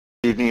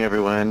Good evening,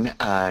 everyone,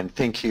 and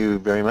thank you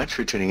very much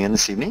for tuning in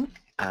this evening.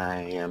 I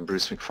am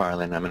Bruce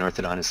McFarlane. I'm an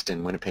orthodontist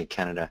in Winnipeg,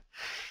 Canada,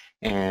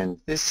 and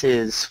this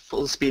is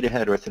Full Speed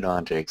Ahead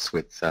Orthodontics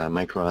with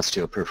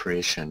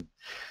micro-osteoperforation.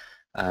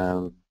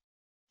 The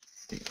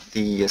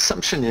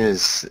assumption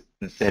is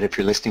that if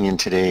you're listening in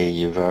today,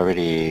 you've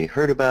already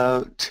heard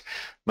about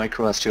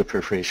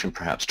micro-osteoperforation,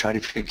 perhaps tried a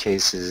few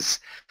cases,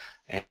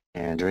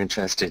 and are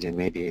interested in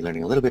maybe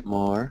learning a little bit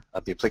more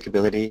of the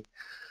applicability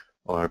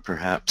or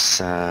perhaps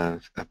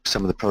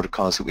some of the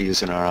protocols that we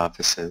use in our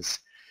offices.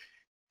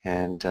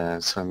 And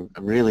so I'm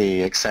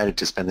really excited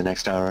to spend the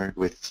next hour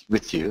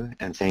with you,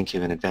 and thank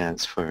you in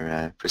advance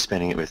for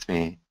spending it with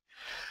me.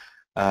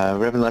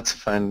 We're having lots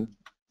of fun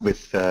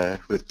with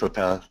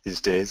Propel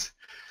these days.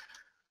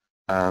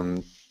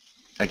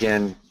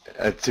 Again,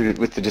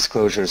 with the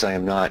disclosures, I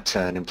am not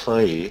an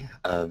employee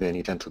of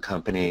any dental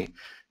company,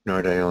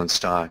 nor do I own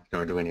stock,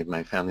 nor do any of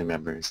my family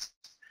members.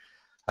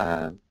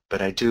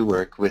 But I do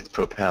work with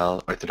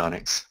Propel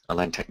Orthodontics,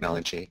 Align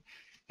Technology,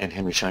 and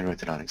Henry Schein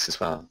Orthodontics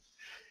as well.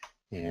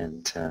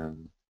 And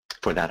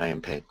for that I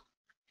am paid.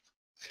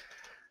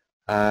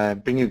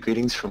 Bring you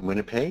greetings from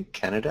Winnipeg,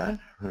 Canada.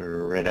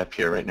 We're right up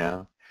here right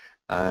now.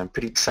 I'm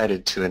pretty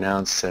excited to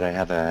announce that I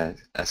have a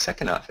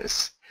second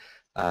office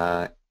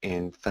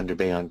in Thunder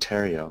Bay,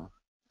 Ontario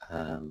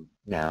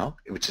now,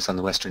 which is on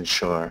the western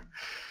shore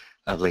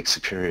of Lake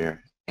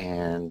Superior.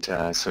 And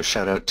so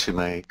shout out to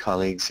my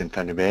colleagues in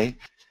Thunder Bay.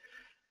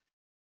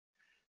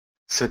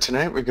 So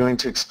tonight we're going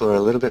to explore a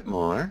little bit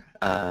more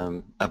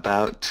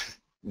about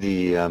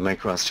the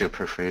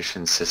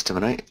micro-osteoperforation system,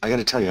 and I got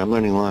to tell you, I'm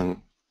learning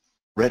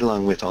right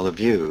along with all of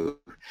you,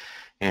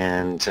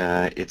 and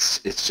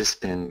it's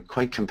just been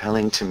quite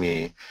compelling to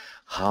me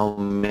how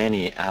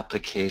many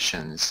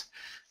applications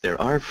there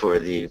are for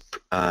the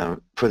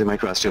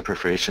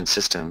micro-osteoperforation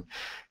system,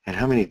 and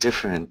how many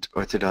different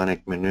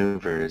orthodontic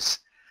maneuvers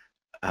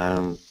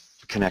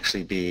can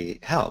actually be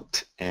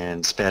helped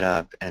and sped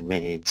up and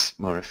made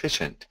more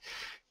efficient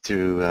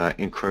through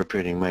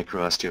incorporating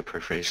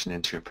micro-osteoperforation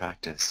into your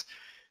practice.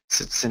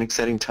 So it's an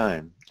exciting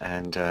time,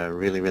 and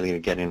really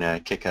getting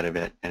a kick out of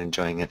it and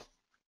enjoying it.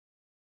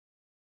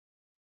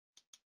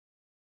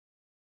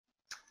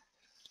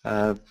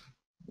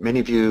 Many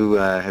of you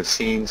have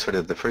seen sort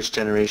of the first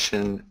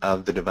generation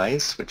of the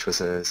device, which was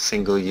a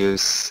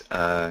single-use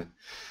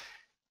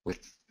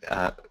with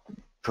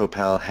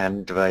Propel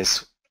hand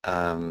device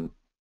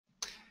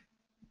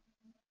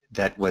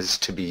that was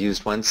to be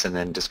used once and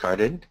then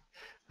discarded.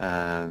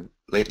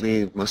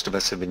 Lately, most of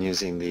us have been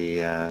using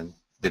the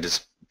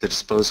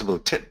disposable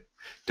tip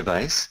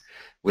device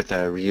with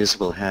a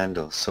reusable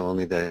handle, so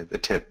only the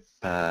tip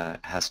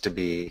has to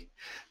be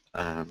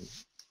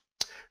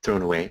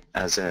thrown away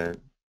as a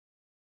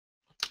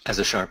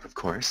sharp, of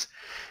course,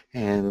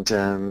 and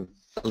a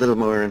little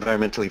more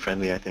environmentally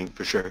friendly, I think,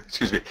 for sure.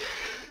 Excuse me.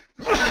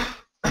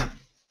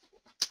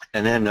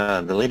 And then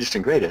the latest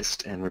and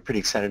greatest, and we're pretty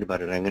excited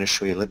about it, I'm going to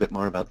show you a little bit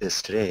more about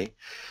this today,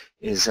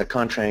 is a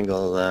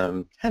contra-angle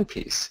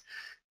handpiece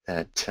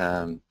that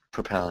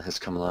Propel has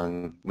come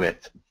along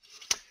with.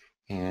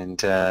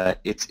 And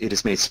it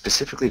is made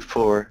specifically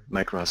for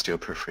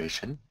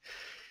micro-osteoperforation,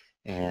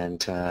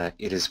 and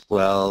it is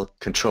well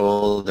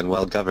controlled and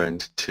well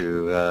governed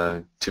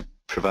to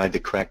provide the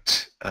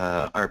correct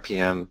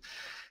RPM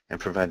and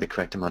provide the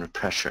correct amount of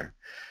pressure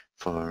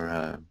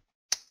for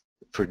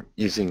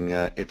using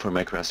it for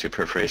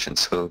micro-osteoperforation.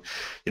 So,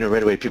 you know,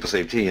 right away people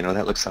say, gee, you know,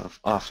 that looks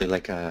awfully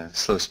like a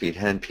slow-speed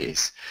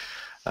handpiece.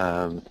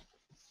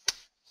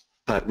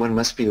 But one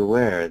must be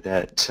aware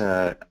that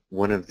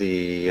one of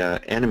the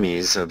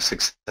enemies of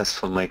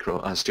successful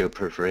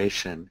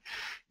micro-osteoperforation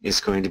is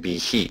going to be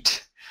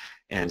heat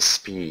and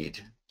speed.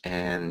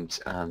 And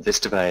this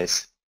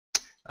device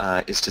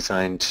is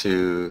designed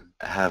to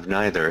have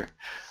neither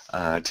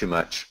too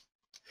much.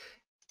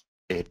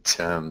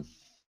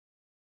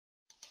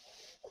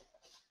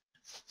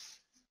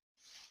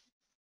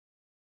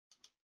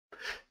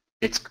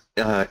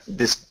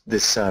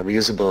 This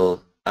reusable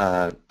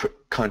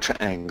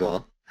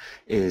contra-angle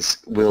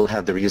will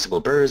have the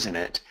reusable burrs in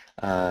it,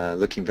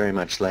 looking very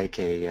much like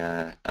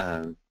a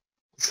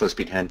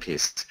slow-speed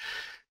handpiece.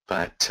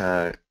 But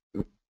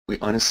we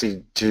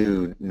honestly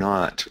do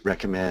not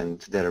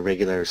recommend that a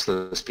regular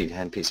slow-speed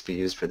handpiece be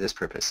used for this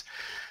purpose.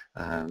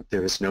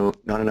 There is not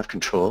enough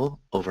control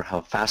over how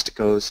fast it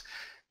goes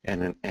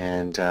and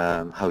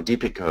how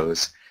deep it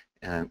goes,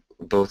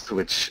 both of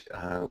which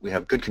we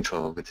have good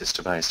control with this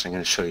device. I'm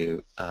going to show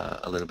you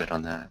a little bit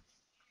on that.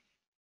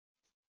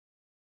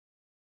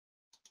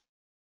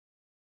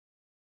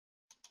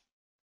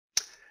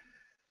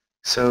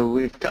 So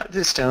we've got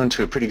this down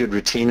to a pretty good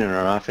routine in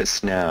our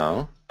office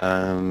now.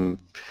 In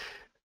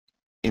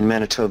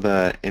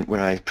Manitoba, where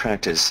I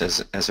practice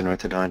as an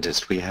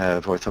orthodontist, we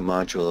have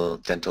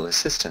orthomodule dental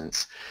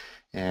assistants,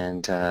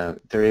 and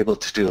they're able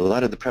to do a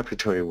lot of the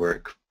preparatory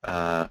work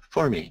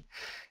for me.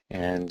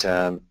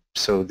 And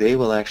so they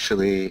will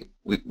actually,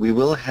 we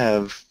will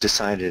have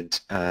decided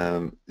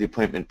the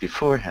appointment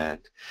beforehand,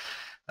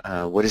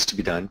 what is to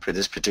be done for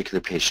this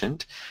particular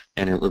patient,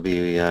 and it will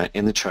be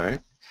in the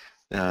chart.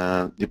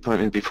 The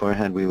appointment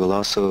beforehand, we will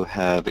also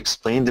have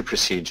explained the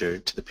procedure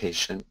to the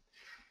patient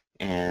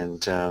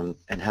and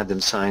have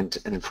them sign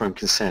an informed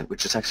consent,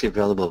 which is actually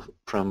available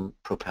from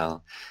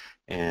Propel,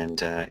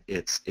 and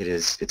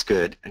it's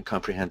good and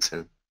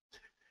comprehensive.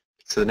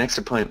 So the next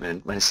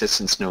appointment, my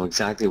assistants know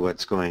exactly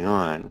what's going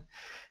on,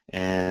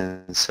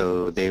 and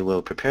so they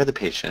will prepare the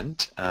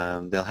patient.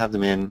 They'll have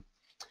them in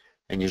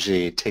and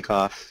usually take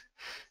off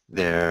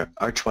their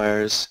arch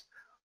wires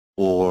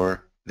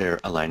or their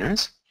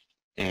aligners,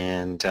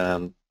 and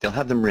they'll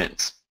have them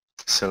rinse.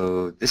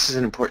 So this is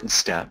an important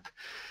step,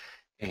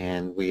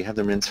 and we have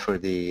them rinse for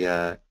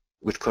the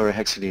with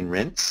chlorhexidine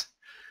rinse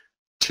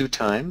 2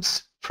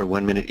 times for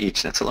 1 minute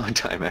each. That's a long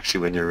time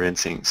actually when you're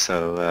rinsing,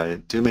 so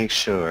do make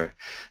sure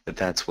that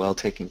that's well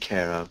taken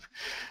care of.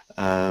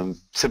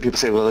 Some people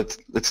say, well,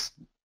 let's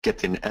get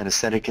the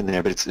anesthetic in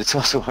there, but it's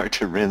also hard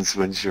to rinse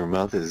once your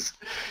mouth is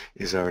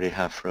already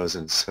half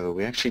frozen. So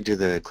we actually do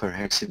the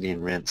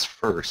chlorhexidine rinse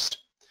first,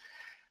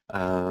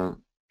 and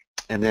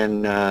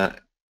then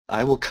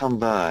I will come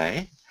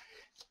by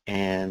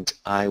and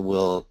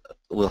we'll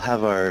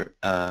have our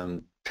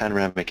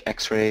panoramic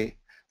X-ray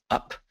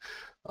up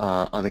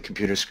on the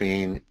computer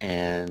screen,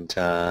 and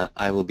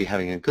I will be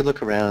having a good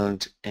look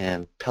around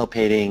and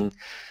palpating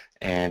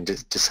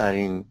and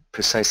deciding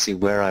precisely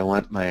where I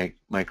want my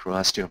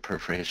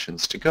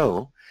micro-osteoperforations to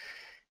go,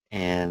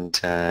 and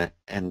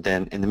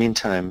then in the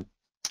meantime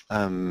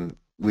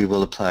we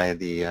will apply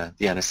the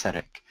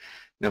anesthetic.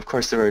 Now, of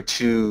course, there are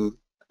 2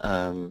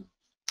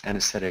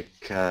 anesthetic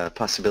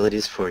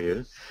possibilities for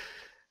you.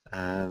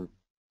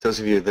 Those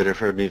of you that have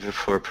heard me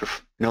before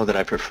know that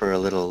I prefer a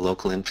little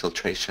local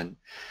infiltration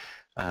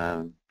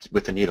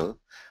with a needle,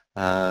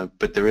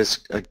 but there is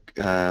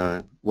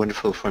a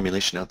wonderful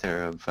formulation out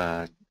there of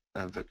a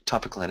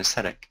topical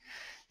anesthetic.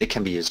 It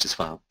can be used as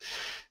well,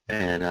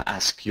 and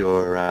ask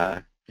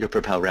your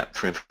Propel rep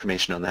for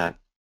information on that.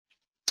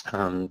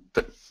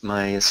 But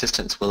my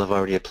assistants will have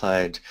already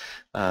applied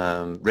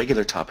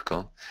regular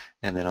topical,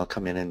 and then I'll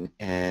come in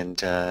and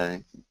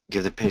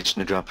give the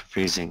patient a drop of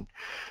freezing,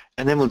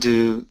 and then we'll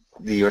do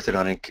the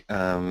orthodontic,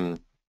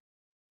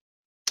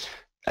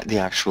 the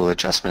actual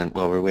adjustment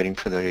while we're waiting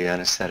for the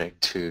anesthetic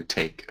to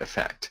take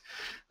effect.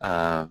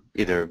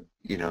 Either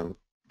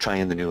try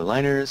in the new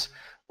aligners,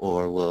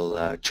 or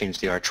we'll change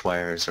the arch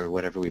wires, or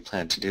whatever we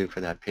plan to do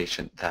for that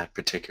patient that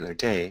particular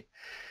day,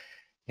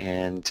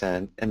 and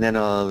then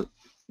I'll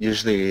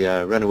usually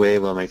run away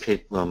while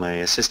my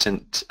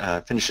assistant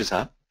finishes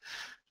up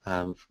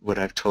what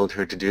I've told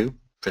her to do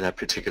for that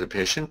particular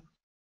patient,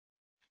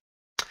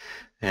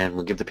 and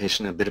we'll give the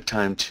patient a bit of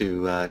time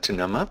to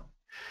numb up.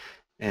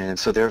 And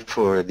so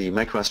therefore the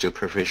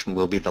micro-osteoperforation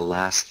will be the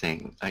last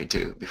thing I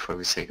do before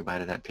we say goodbye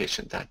to that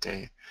patient that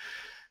day.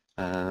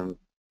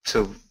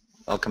 So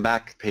I'll come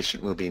back, the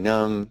patient will be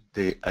numb,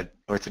 the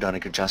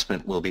orthodontic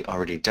adjustment will be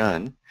already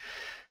done,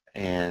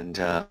 and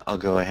I'll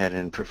go ahead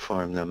and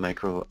perform the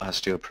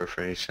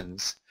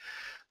micro-osteoperforations.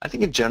 I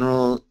think in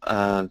general,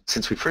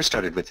 since we first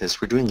started with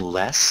this, we're doing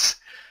less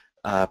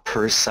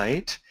per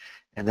site,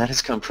 and that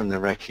has come from the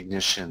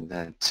recognition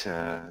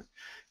that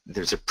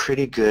there's a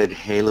pretty good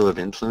halo of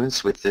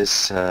influence with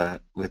this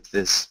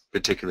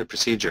particular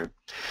procedure,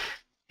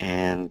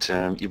 and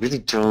you really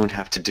don't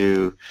have to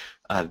do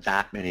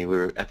that many.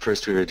 At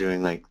first we were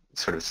doing like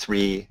sort of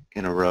 3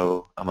 in a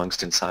row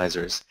amongst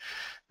incisors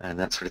and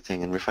that sort of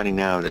thing, and we're finding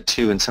now that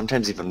 2 and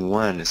sometimes even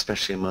 1,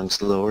 especially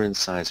amongst lower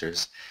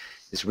incisors,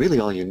 is really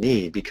all you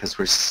need, because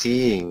we're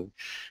seeing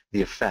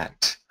the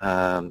effect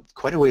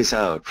quite a ways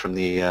out from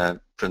the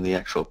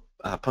actual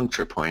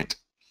puncture point,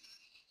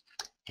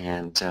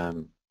 and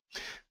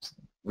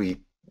we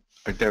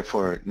are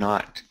therefore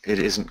it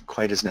isn't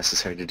quite as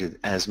necessary to do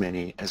as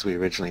many as we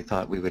originally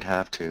thought we would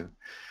have to.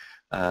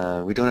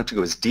 We don't have to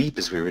go as deep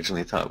as we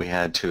originally thought we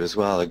had to as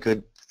well. A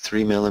good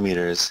 3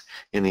 millimeters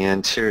in the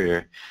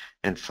anterior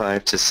and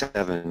 5 to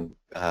 7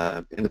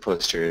 in the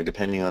posterior,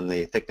 depending on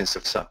the thickness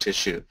of soft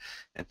tissue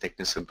and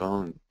thickness of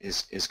bone,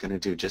 is going to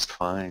do just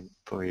fine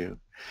for you.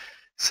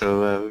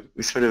 So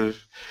we sort of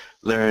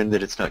learned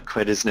that it's not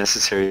quite as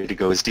necessary to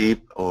go as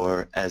deep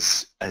or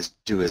as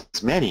do as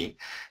many,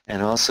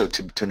 and also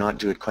to not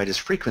do it quite as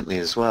frequently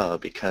as well,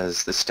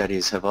 because the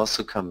studies have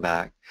also come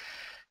back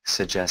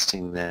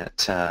suggesting that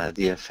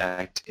the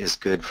effect is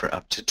good for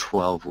up to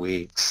 12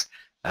 weeks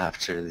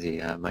after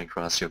the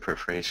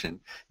micro-osteoperforation.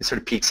 It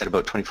sort of peaks at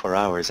about 24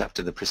 hours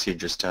after the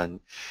procedure's done,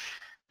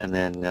 and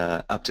then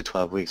up to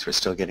 12 weeks we're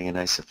still getting a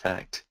nice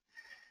effect.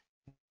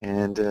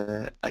 And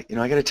I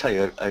got to tell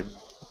you,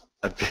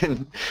 I've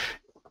been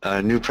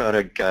a new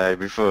product guy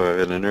before,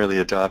 and an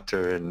early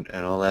adopter,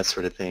 and all that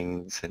sort of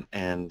things,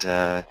 and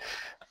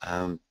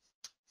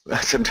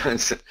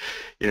sometimes,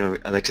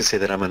 I like to say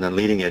that I'm on the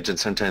leading edge, and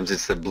sometimes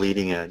it's the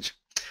bleeding edge.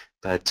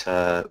 But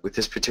with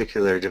this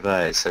particular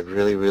device, I've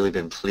really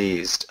been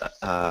pleased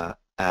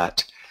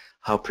at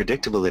how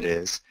predictable it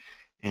is,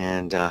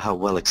 and how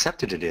well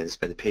accepted it is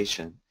by the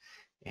patient,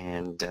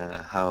 and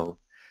how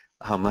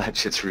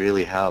much it's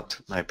really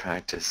helped my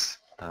practice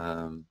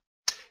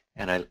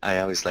And I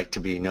always like to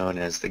be known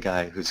as the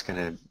guy who's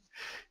going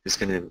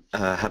to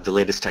have the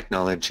latest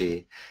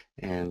technology,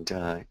 and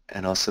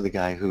also the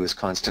guy who is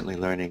constantly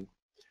learning.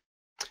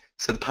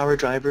 So the power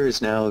driver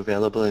is now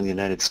available in the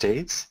United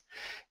States,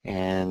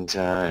 and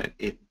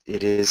it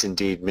is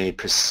indeed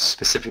made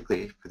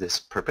specifically for this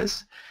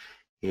purpose.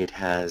 It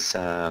has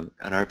an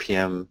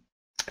RPM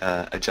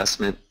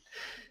adjustment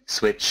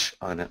switch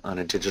on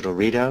a digital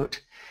readout,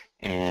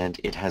 and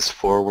it has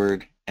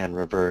forward and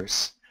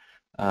reverse.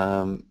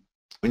 When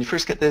you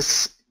first get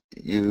this,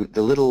 the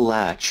little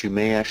latch, you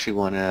may actually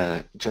want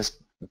to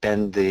just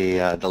bend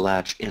the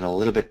latch in a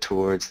little bit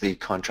towards the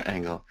contra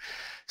angle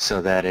so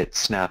that it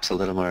snaps a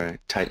little more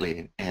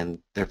tightly, and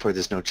therefore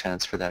there's no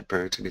chance for that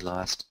burr to be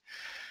lost.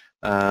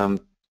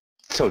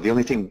 So the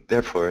only thing,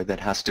 therefore, that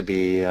has to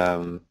be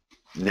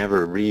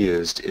never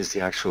reused is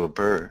the actual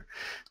burr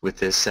with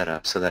this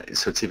setup, so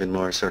it's even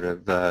more sort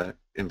of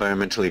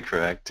environmentally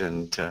correct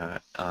and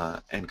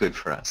good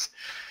for us.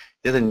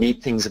 The other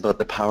neat things about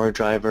the power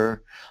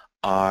driver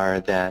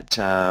are that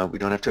we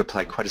don't have to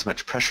apply quite as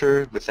much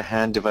pressure with the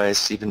hand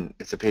device. Even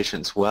if the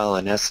patient's well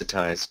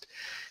anesthetized,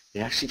 they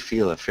actually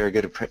feel a fair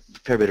bit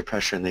of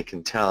pressure, and they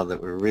can tell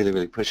that we're really,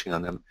 really pushing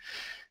on them.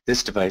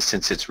 This device,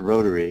 since it's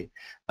rotary,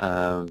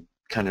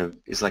 kind of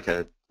is like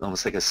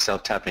almost like a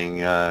self-tapping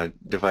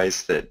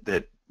device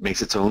that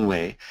makes its own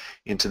way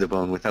into the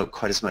bone without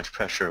quite as much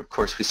pressure. Of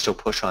course, we still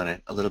push on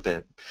it a little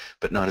bit,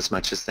 but not as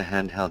much as the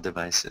handheld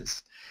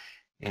devices.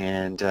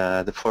 And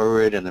the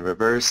forward and the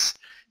reverse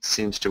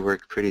seems to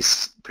work pretty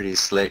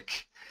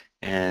slick,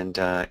 and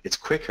it's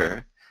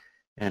quicker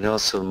and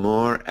also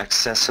more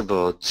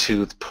accessible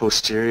to the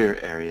posterior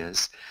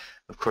areas.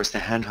 Of course, the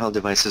handheld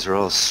devices are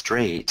all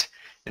straight,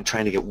 and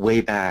trying to get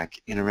way back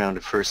in around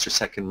a first or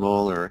second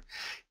molar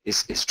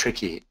is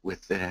tricky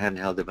with the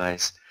handheld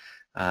device,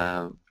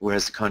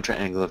 whereas the contra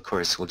angle, of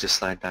course, will just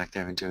slide back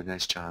there and do a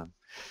nice job.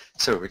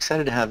 So we're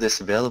excited to have this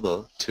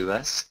available to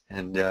us,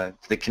 and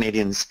for the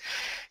Canadians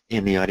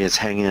in the audience,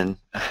 hang in.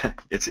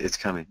 It's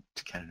coming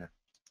to Canada.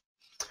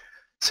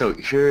 So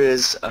here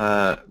is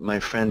my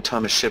friend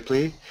Thomas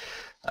Shipley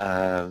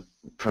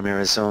from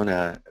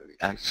Arizona,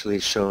 actually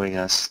showing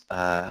us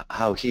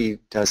how he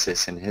does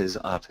this in his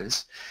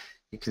office.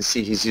 You can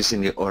see he's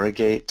using the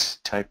Origate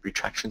type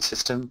retraction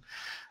system,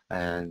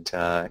 and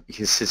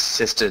his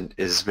assistant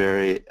is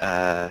very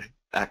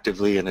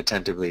actively and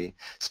attentively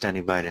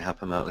standing by to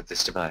help him out with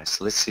this device.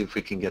 So let's see if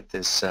we can get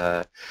this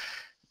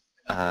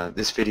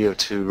this video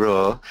to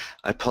roll.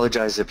 I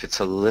apologize if it's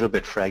a little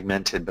bit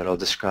fragmented, but I'll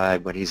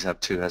describe what he's up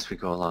to as we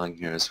go along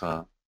here as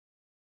well.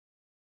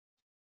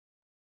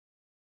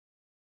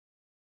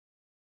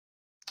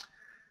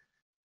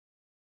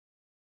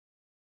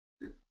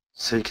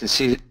 So you can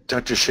see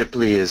Dr.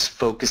 Shipley is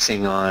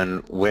focusing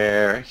on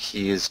where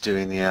he is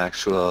doing the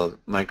actual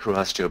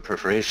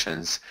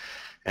micro-osteoperforations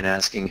and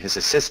asking his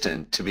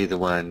assistant to be the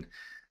one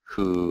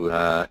who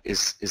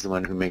is the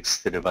one who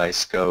makes the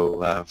device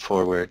go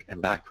forward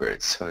and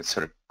backwards. So it's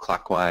sort of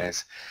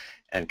clockwise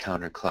and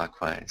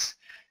counterclockwise.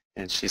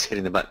 And she's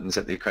hitting the buttons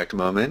at the correct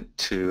moment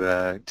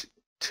to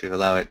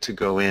allow it to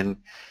go in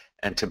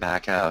and to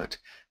back out.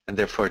 And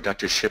therefore,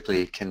 Dr.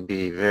 Shipley can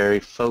be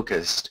very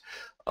focused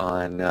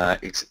on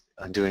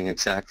doing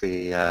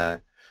exactly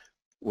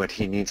what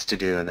he needs to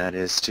do, and that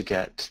is to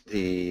get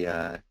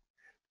the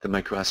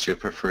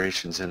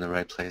micro-osteoperforations in the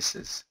right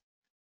places.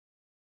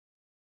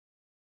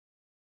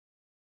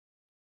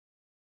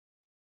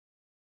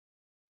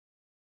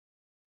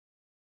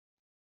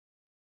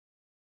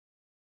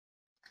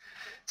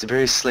 It's a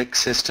very slick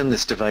system.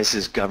 This device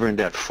is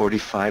governed at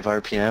 45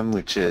 RPM,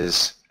 which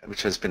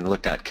has been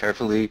looked at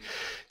carefully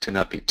to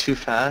not be too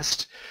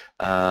fast.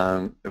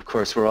 Of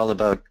course, we're all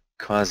about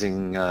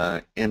causing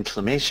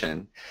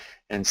inflammation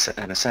and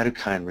a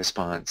cytokine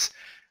response,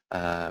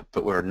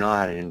 but we're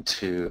not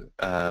into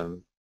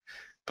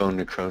bone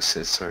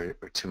necrosis or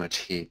too much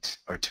heat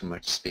or too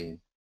much speed.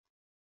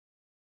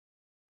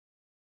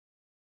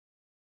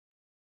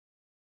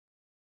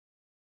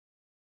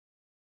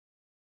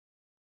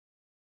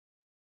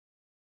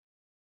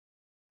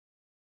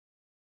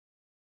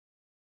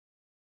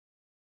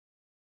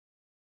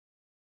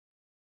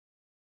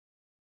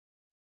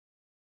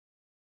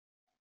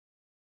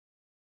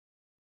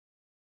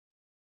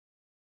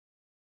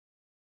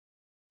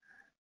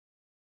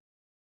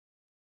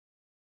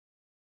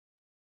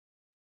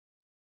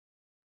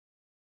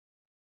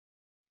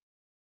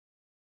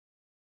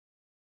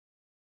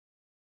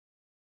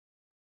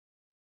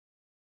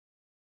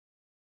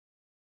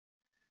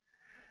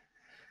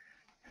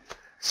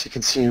 So you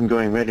can see him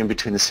going right in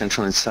between the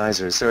central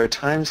incisors. There are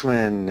times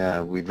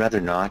when we'd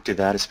rather not do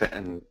that,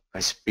 and I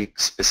speak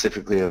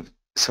specifically of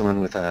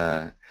someone with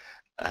a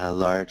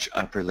large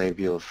upper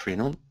labial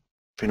frenal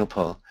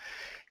pole,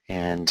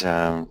 and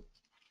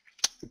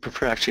we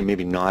prefer actually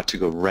maybe not to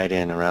go right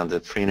in around the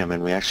frenum,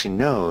 and we actually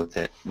know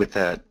that with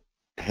that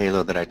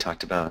halo that I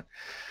talked about,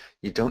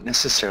 you don't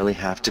necessarily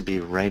have to be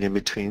right in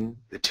between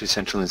the two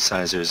central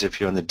incisors if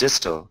you're on the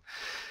distal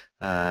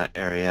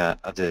area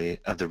of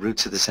the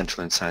roots of the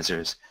central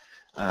incisors.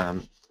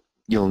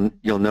 you'll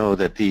know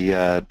that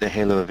the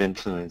halo of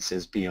influence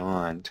is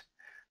beyond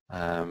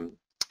and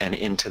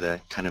into the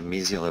kind of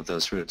mesial of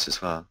those roots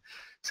as well.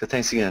 So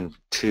thanks again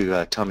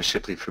to Thomas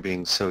Shipley for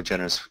being so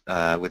generous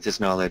with his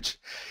knowledge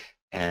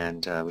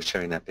and with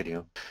sharing that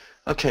video.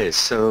 Okay,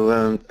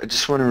 so I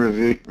just want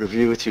to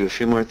review with you a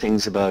few more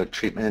things about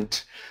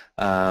treatment.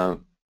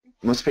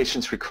 Most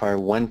patients require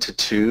 1 to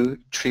 2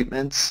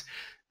 treatments.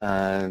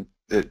 The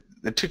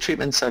 2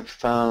 treatments I've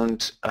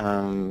found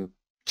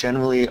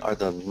generally are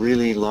the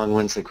really long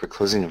ones, like we're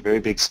closing a very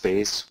big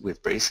space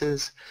with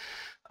braces,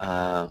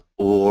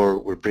 or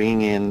we're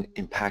bringing in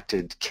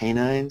impacted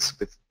canines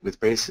with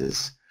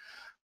braces,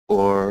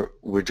 or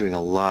we're doing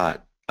a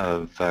lot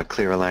of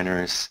clear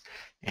aligners,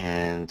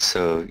 and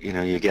so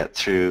you get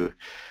through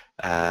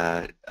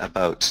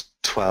about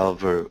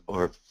 12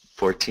 or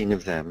 14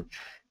 of them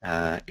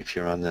if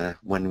you're on the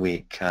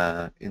 1-week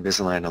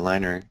Invisalign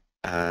aligner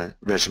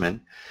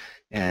regimen,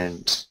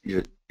 and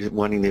you're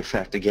wanting the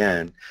effect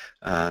again,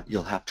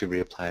 you'll have to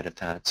reapply it at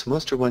that. So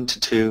most are 1 to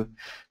 2.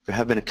 There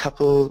have been a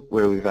couple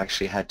where we've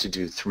actually had to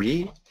do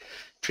 3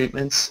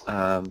 treatments.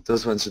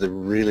 Those ones are the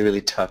really,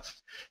 really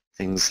tough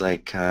things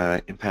like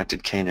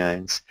impacted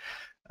canines.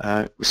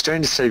 We're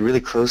starting to study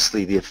really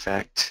closely the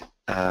effect,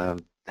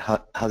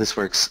 how this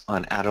works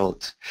on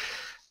adult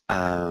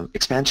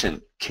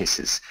expansion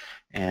cases.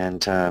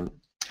 And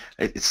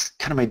it's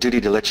kind of my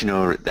duty to let you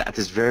know that at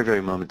this very,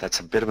 very moment that's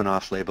a bit of an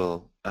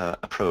off-label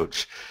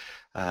approach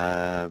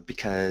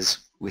because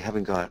we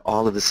haven't got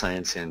all of the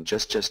science in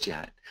just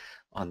yet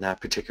on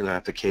that particular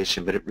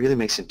application, but it really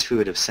makes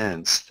intuitive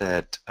sense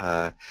that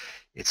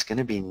it's going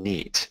to be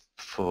neat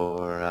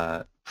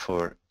for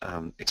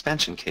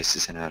expansion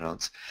cases in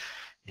adults.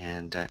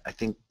 And I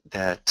think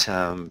that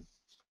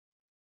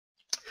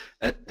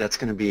that's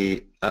going to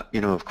be,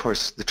 of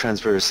course, the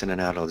transverse in an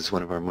adult is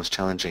one of our most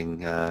challenging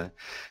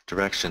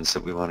directions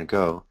that we want to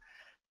go.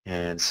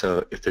 And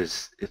so if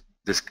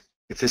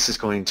this is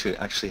going to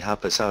actually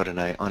help us out, and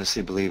I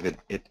honestly believe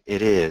it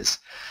is,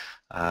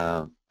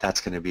 that's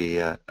going to be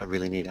a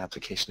really neat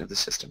application of the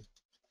system.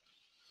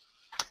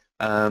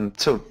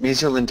 So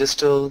mesial and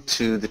distal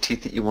to the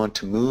teeth that you want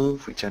to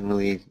move, we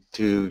generally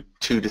do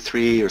 2 to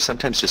 3 or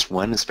sometimes just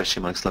 1,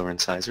 especially amongst lower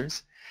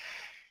incisors.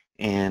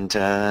 And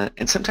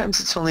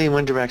sometimes it's only in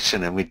one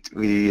direction, and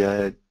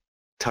we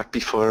talked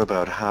before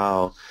about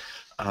how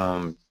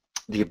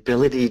the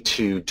ability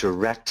to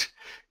direct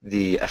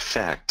the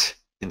effect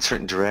in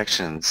certain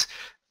directions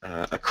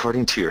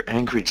according to your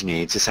anchorage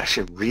needs is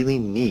actually a really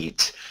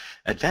neat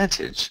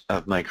advantage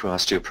of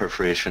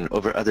micro-osteoperforation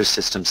over other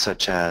systems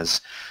such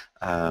as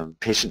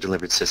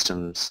patient-delivered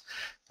systems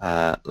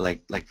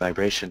like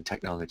vibration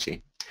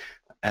technology,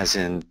 as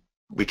in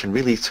we can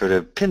really sort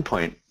of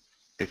pinpoint,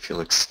 if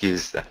you'll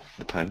excuse the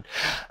pun,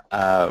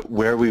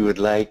 where we would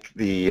like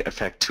the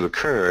effect to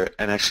occur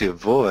and actually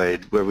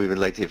avoid where we would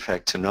like the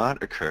effect to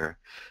not occur,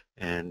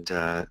 and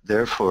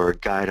therefore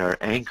guide our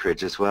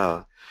anchorage as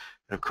well.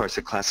 And of course,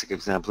 a classic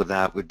example of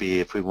that would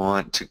be if we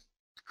want to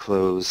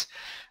close,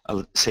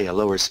 say, a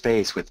lower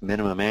space with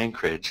minimum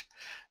anchorage,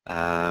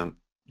 then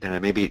I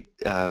may be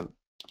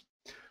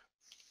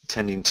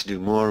tending to do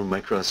more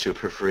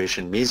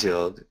micro-osteoperforation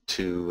mesial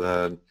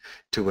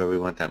to where we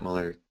want that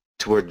molar,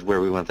 toward where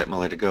we want that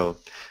molar to go,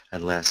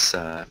 and less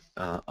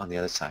on the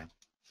other side.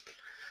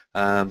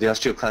 The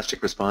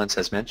osteoclastic response,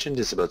 as mentioned,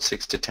 is about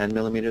 6 to 10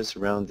 millimeters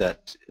around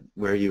that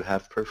where you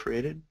have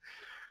perforated.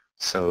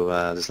 So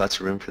there's lots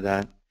of room for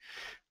that.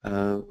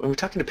 When we're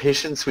talking to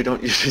patients, we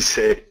don't usually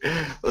say,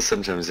 well,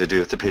 sometimes I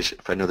do.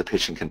 If I know the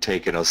patient can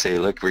take it, I'll say,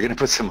 look, we're going to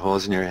put some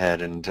holes in your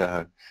head, and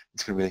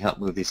it's going to really help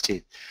move these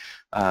teeth.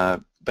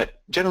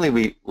 But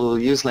generally, we'll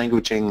use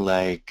languaging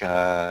like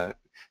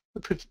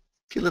we'll put a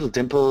few little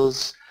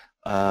dimples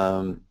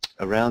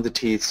around the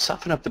teeth,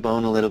 soften up the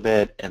bone a little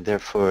bit, and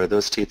therefore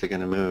those teeth are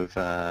going to move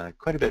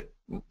quite a bit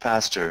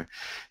faster,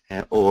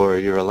 or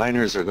your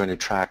aligners are going to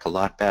track a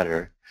lot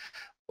better,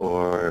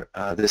 or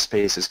this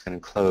space is going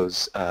to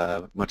close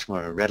much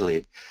more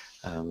readily,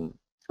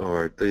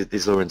 or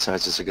these lower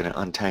incisors are going to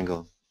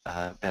untangle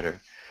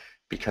better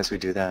because we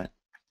do that.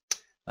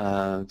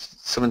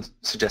 Someone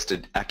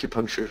suggested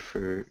acupuncture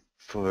for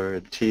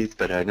the teeth,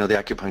 but I know the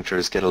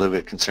acupuncturists get a little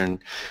bit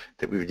concerned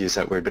that we would use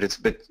that word.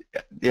 But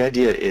the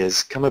idea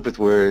is come up with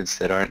words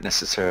that aren't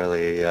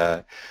necessarily, like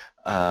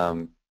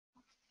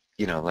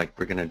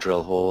we're going to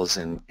drill holes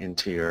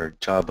into your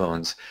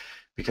jawbones,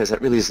 because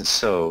that really isn't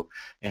so,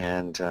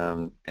 and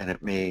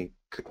it may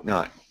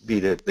not be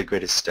the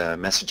greatest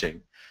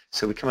messaging.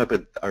 So we come up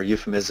with our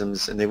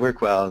euphemisms, and they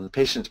work well, and the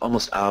patient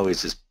almost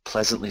always is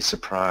pleasantly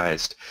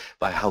surprised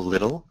by how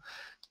little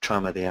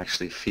trauma they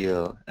actually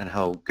feel and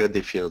how good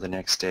they feel the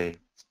next day.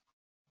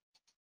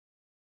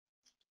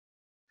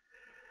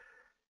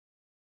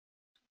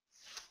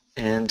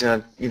 And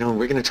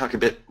we're going to talk a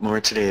bit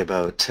more today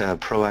about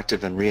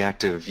proactive and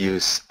reactive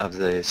use of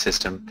the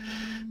system.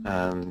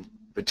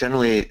 But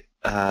generally,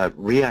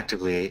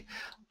 reactively,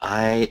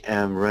 I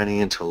am running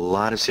into a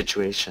lot of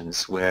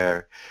situations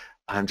where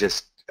I'm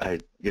just,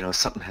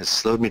 something has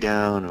slowed me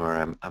down,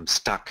 or I'm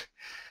stuck,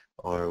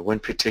 or one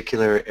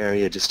particular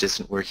area just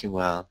isn't working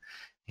well,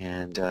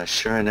 and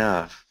sure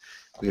enough,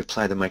 we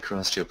apply the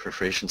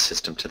micro-osteoperforation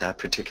system to that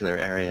particular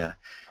area,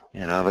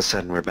 and all of a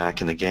sudden we're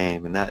back in the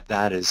game, and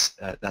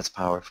that's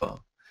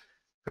powerful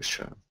for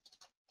sure.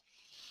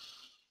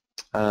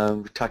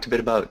 We talked a bit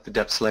about the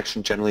depth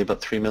selection, generally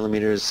about 3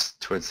 millimeters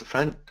towards the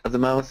front of the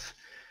mouth,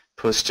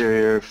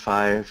 posterior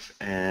 5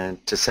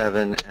 to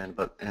 7,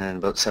 and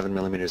about 7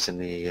 millimeters in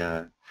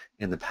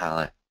the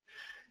palate.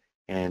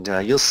 And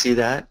you'll see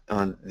that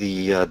on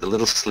the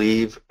little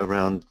sleeve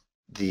around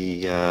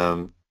the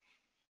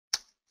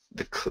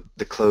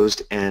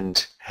closed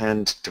end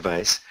hand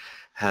device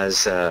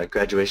has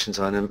graduations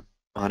on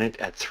it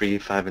at 3,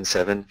 5, and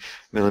 7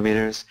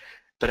 millimeters.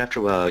 But after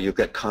a while, you'll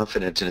get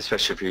confident, and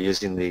especially if you're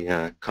using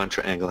the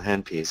contra-angle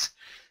handpiece,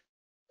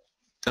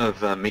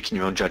 of making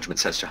your own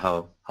judgments as to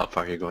how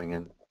far you're going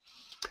in.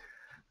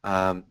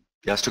 The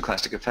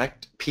osteoclastic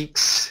effect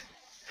peaks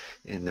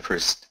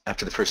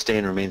after the first day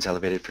and remains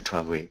elevated for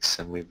 12 weeks,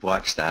 and we've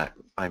watched that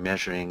by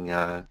measuring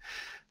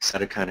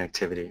cytokine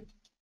activity.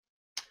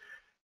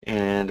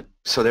 And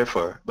so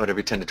therefore, about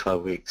every 10 to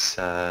 12 weeks,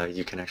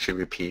 you can actually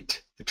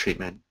repeat the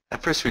treatment.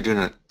 At first, we were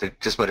doing it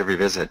just about every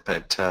visit,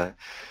 but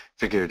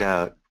figured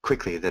out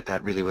quickly that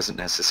that really wasn't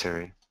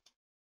necessary.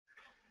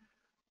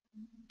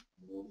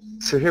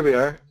 So here we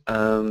are.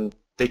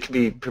 They can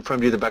be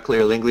performed either buccally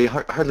or lingually.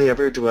 Hardly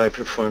ever do I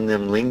perform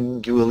them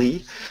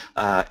lingually,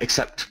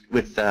 except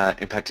with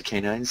impacted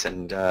canines.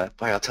 And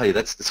boy, I'll tell you,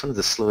 that's one of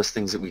the slowest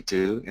things that we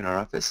do in our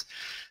office.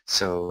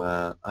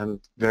 So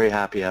I'm very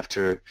happy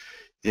after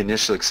the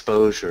initial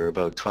exposure,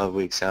 about 12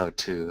 weeks out,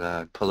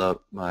 to pull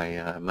out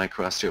my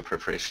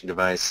micro-osteoperforation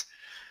device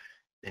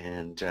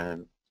and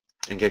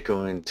get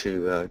going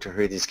to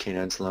hurry these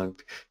canines along.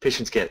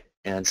 Patients get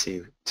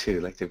antsy too,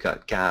 like they've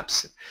got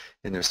gaps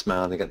in their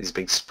smile, and they've got these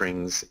big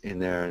springs in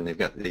there, and they've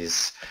got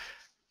these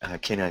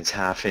canines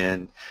half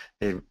in.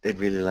 They'd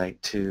really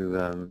like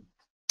to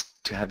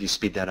have you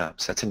speed that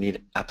up. So that's a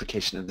neat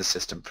application of the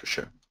system for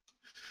sure.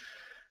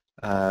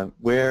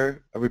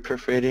 Where are we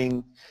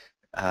perforating?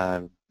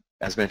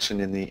 As mentioned,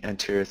 in the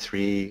anterior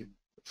 3,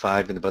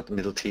 5 in about the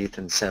middle teeth,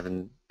 and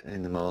 7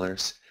 in the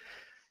molars.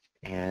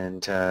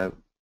 And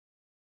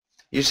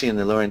usually in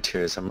the lower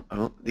anteriors,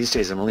 these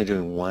days I'm only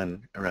doing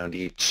 1 around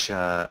each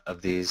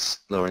of these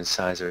lower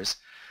incisors.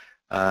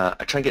 I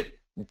try and get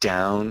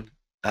down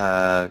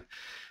a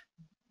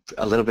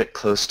little bit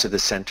close to the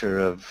center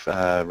of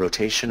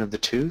rotation of the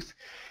tooth,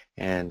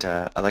 and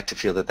I like to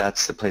feel that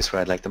that's the place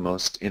where I'd like the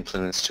most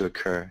influence to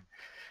occur.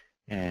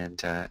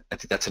 And I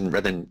think that's a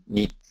rather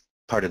neat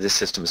part of this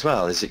system as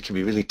well, is it can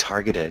be really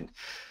targeted.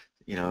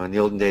 You know, in the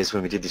olden days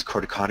when we did these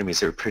corticotomies,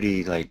 they were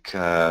pretty like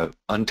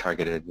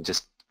untargeted and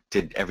just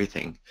did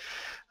everything.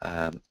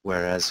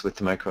 Whereas with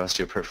the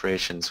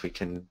micro-osteoperforations, we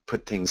can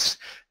put things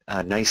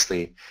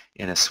nicely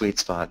in a sweet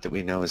spot that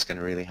we know is going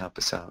to really help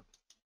us out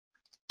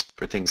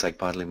for things like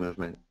bodily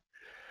movement.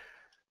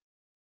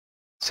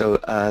 So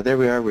there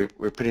we are. We're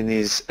putting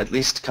these at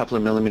least a couple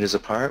of millimeters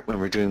apart when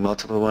we're doing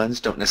multiple ones.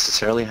 Don't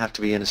necessarily have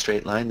to be in a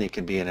straight line. They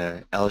can be in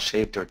a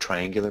L-shaped or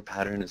triangular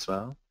pattern as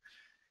well,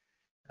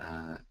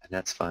 and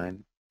that's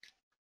fine.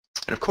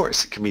 And of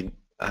course, it can be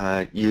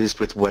used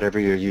with whatever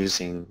you're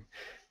using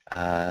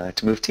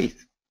to move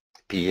teeth,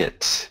 be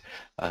it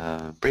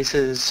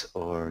braces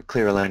or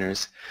clear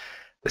aligners.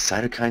 The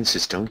cytokines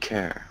just don't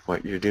care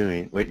what you're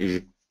doing, what you're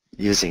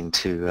using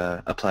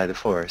to apply the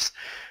force.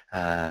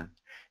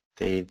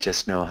 They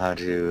just know how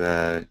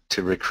to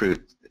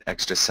recruit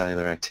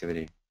extracellular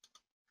activity.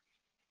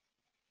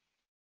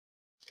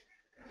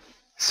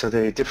 So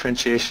the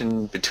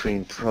differentiation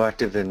between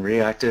proactive and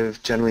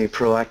reactive, generally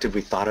proactive,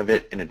 we thought of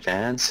it in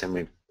advance, and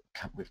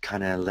we've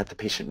kind of let the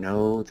patient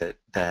know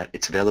that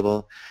it's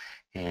available,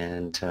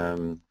 and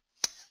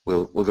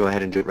we'll go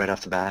ahead and do it right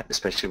off the bat,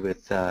 especially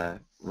with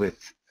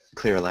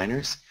clear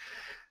aligners.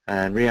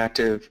 And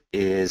reactive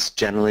is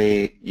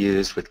generally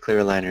used with clear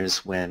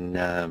aligners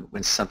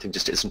when something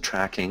just isn't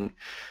tracking.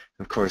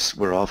 Of course,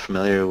 we're all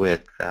familiar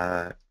with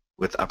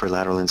upper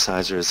lateral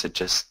incisors that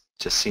just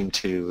seem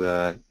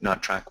to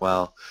not track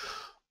well,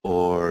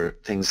 or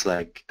things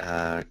like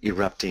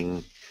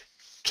erupting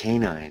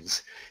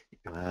canines.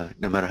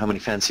 No matter how many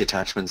fancy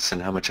attachments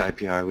and how much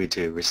IPR we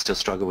do, we still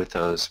struggle with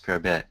those a fair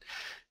bit.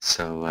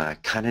 So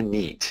kind of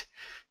neat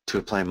to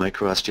apply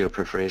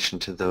micro-osteoperforation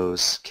to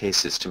those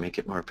cases to make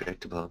it more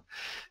predictable.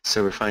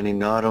 So we're finding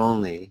not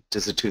only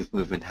does the tooth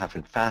movement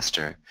happen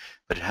faster,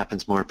 but it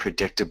happens more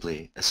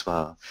predictably as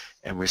well.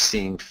 And we're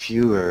seeing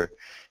fewer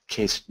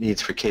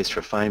needs for case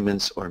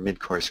refinements or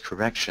mid-course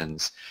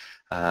corrections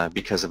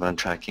because of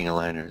untracking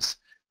aligners.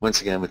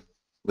 Once again,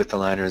 with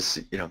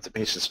aligners, you know, if the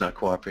patient's not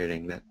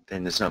cooperating,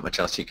 then there's not much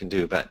else you can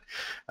do. But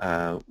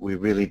we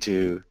really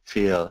do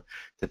feel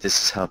that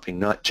this is helping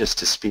not just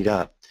to speed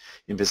up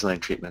Invisalign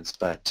treatments,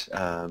 but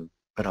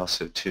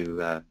also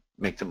to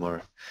make them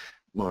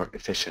more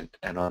efficient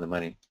and on the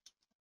money.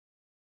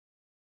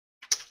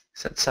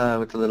 So that's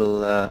what the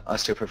little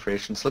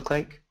osteoperforations look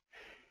like.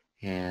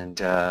 And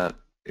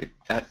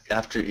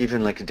after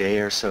even like a day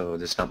or so,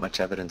 there's not much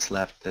evidence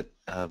left that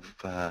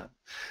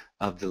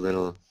of the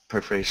little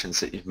perforations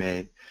that you've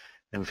made,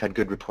 and we've had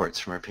good reports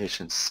from our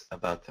patients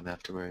about them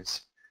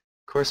afterwards.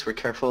 Of course, we're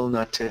careful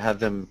not to have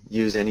them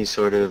use any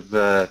sort of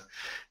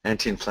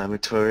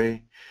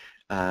anti-inflammatory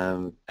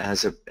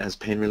as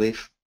pain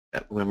relief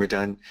when we're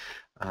done.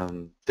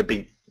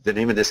 The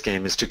name of this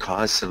game is to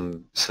cause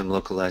some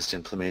localized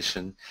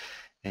inflammation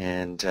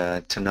and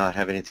to not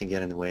have anything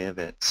get in the way of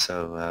it.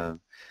 So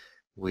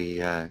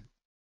we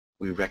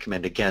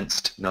recommend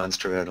against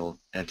non-steroidal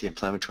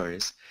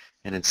anti-inflammatories,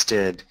 and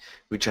instead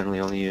we generally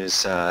only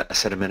use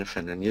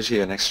acetaminophen, and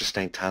usually an extra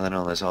strength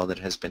Tylenol is all that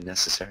has been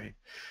necessary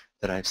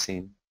that I've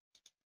seen.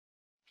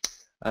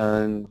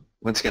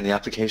 Once again, the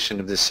application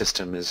of this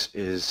system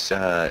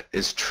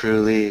is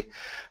truly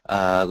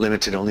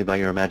limited only by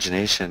your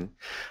imagination.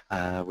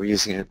 We're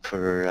using it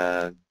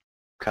for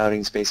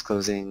crowding, space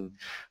closing,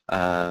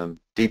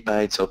 deep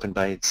bites, open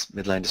bites,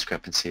 midline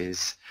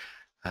discrepancies,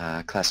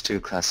 class 2,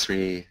 class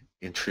 3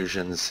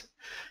 intrusions.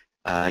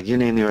 You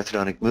name the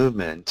orthodontic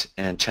movement,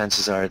 and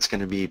chances are it's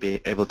going to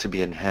be able to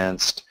be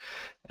enhanced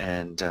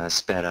and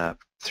sped up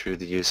through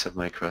the use of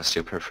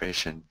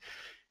micro-osteoperforation.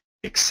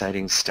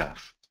 Exciting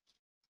stuff.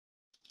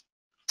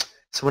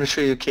 So I want to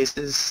show you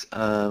cases.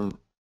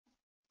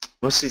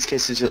 Most of these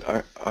cases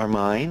are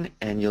mine,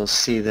 and you'll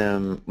see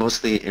them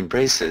mostly in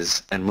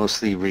braces and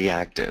mostly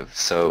reactive.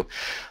 So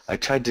I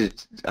tried to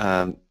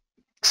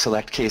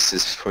select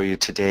cases for you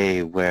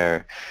today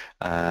where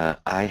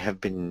I have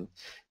been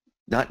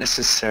not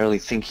necessarily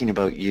thinking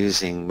about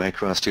using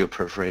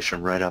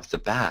micro-osteoperforation right off the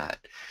bat,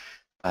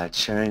 but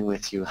sharing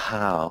with you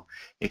how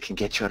it can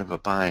get you out of a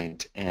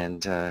bind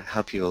and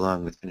help you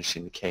along with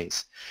finishing the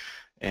case.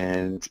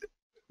 And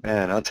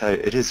man, I'll tell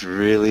you, it has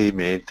really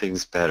made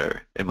things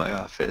better in my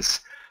office.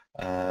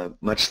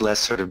 Much less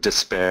sort of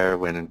despair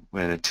when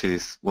a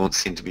tooth won't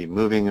seem to be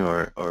moving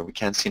or we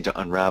can't seem to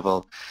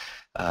unravel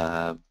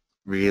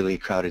really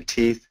crowded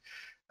teeth.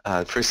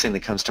 The first thing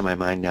that comes to my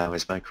mind now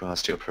is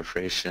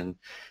micro-osteoperforation.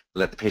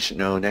 Let the patient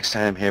know next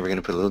time, hey, we're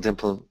going to put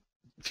a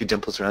few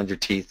dimples around your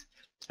teeth,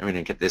 and we're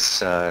going to get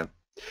this,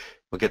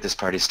 we'll get this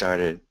party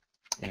started.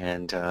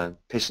 And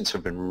patients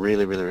have been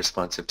really, really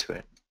responsive to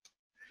it.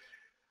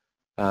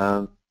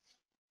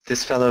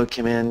 This fellow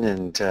came in,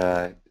 and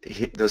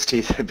those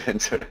teeth had been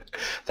sort of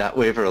that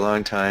way for a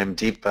long time,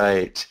 deep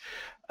bite,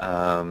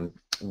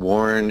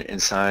 worn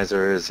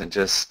incisors, and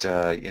just,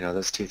 you know,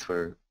 those teeth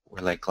were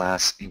like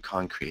glass in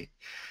concrete.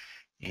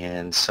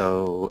 And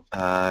so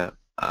I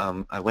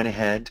went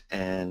ahead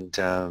and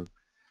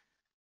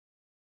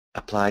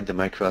applied the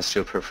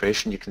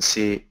micro-osteoperforation. You can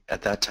see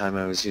at that time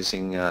I was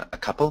using a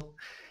couple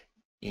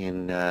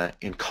in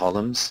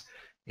columns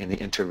in the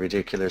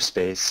interradicular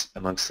space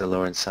amongst the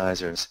lower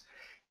incisors.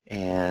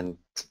 And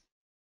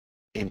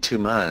in 2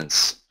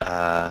 months,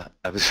 I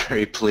was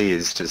very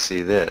pleased to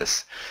see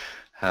this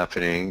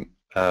happening.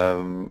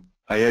 I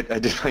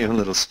did my own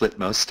little split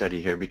mouth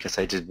study here because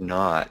I did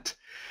not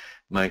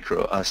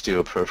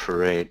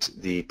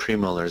micro-osteoperforate the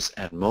premolars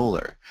and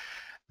molar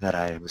that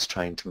I was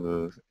trying to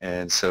move.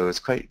 And so it's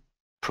quite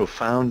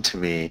profound to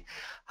me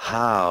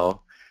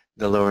how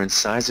the lower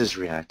incisors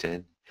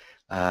reacted,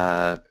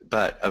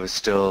 but I was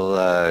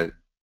still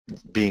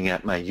being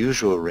at my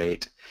usual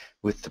rate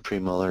with the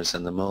premolars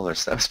and the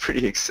molars. That was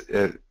pretty,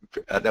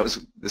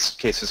 this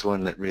case was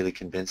one that really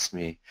convinced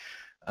me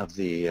of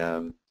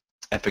the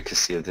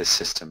efficacy of this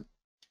system.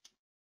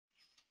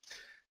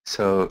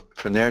 So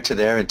from there to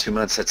there in 2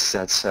 months,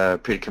 that's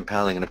pretty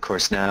compelling. And of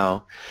course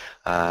now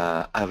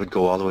I would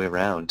go all the way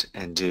around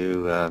and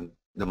do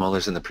the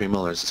molars and the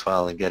premolars as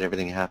well and get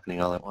everything happening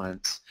all at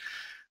once.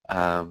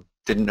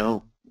 Didn't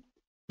know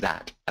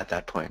that at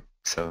that point,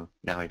 so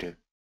now I do.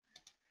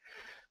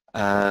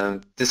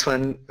 This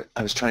one,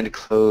 I was trying to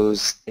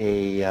close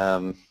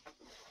a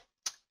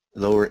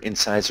lower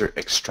incisor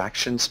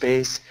extraction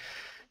space,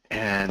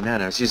 and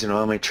man, I was using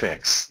all my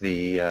tricks,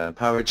 the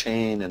power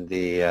chain and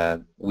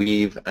the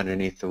weave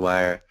underneath the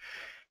wire,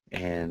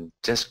 and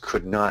just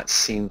could not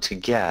seem to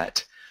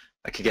get,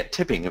 I could get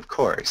tipping of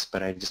course,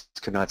 but I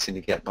just could not seem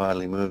to get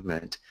bodily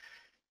movement.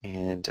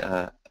 And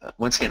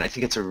once again, I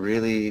think it's a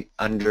really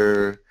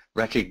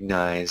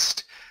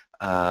under-recognized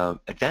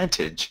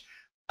advantage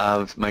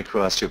of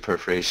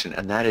micro-osteoperforation,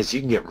 and that is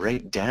you can get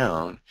right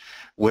down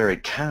where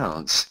it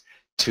counts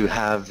to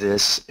have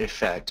this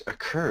effect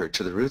occur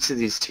to the roots of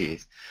these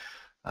teeth,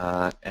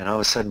 and all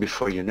of a sudden,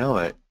 before you know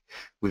it,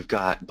 we've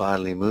got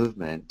bodily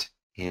movement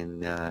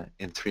in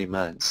 3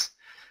 months,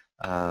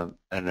 and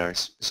our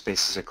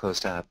spaces are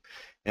closed up.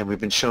 And we've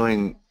been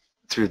showing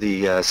through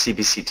the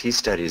CBCT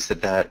studies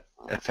that that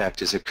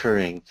effect is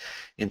occurring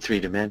in 3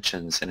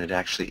 dimensions, and it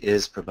actually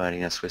is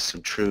providing us with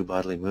some true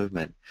bodily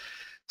movement.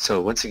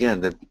 So once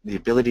again, the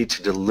ability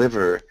to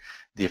deliver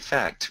the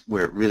effect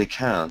where it really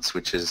counts,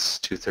 which is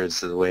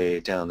 2/3 of the way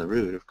down the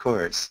root, of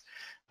course,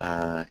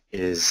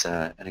 is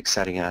an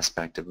exciting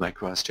aspect of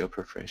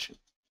micro-osteoperforation.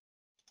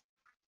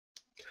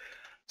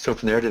 So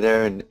from there to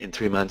there, in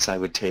 3 months, I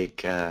would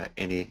take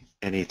any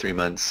 3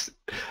 months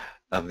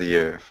of the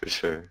year for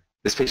sure.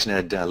 This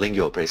patient had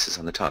lingual braces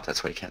on the top,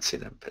 that's why you can't see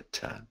them,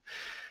 but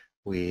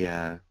we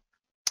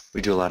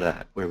do a lot of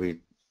that, where we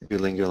do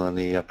lingual on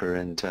the upper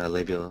and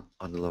labial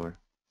on the lower.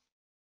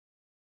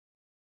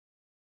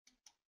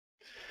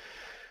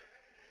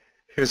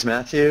 Here's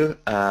Matthew,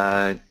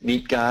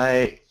 neat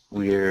guy.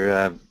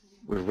 We're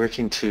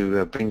working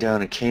to bring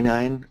down a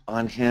canine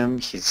on him.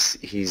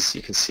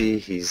 You can see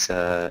he's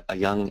a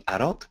young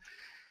adult,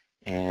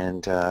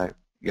 and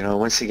you know,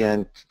 once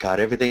again, got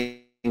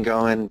everything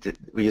going.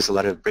 We use a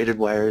lot of braided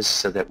wires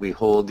so that we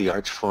hold the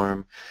arch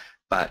form,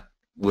 but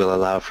will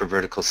allow for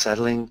vertical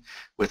settling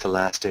with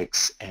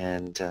elastics,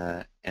 and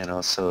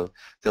also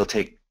they'll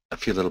take a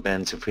few little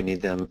bends if we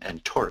need them,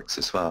 and torques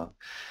as well.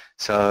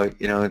 So,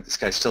 you know, this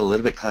guy's still a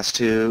little bit class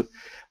 2,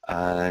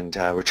 and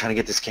we're trying to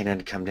get this canine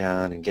to come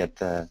down and get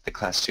the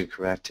class 2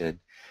 corrected.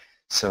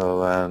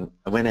 So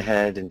I went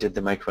ahead and did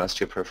the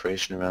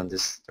micro-osteoperforation around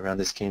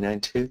this canine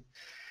tooth,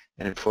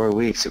 and in 4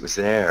 weeks it was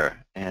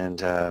there. And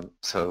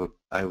so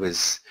I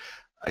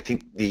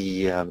think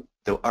the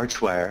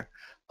arch wire,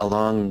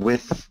 along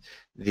with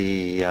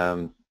the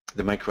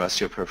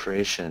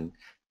micro-osteoperforation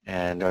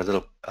and our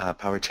little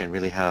power chain,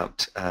 really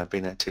helped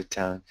bring that tooth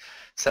down.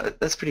 So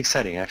that's pretty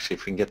exciting, actually,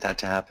 if we can get that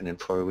to happen in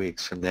 4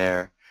 weeks from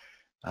there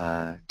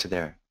to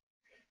there.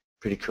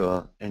 Pretty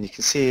cool. And you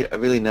can see a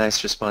really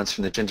nice response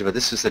from the gingiva.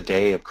 This was the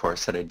day, of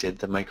course, that I did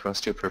the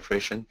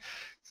micro-osteoperforation.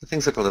 So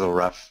things look a little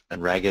rough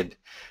and ragged,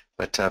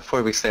 but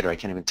 4 weeks later I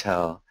can't even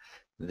tell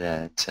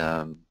that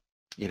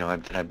you know,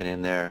 that I've been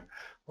in there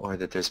or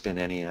that there's been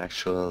any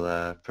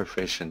actual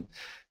perforation.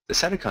 The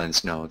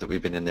cytokines know that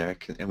we've been in there,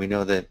 and we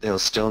know that they'll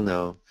still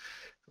know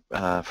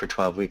for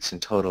 12 weeks in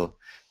total.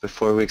 But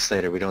 4 weeks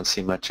later, we don't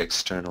see much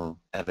external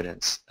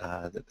evidence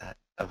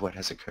of what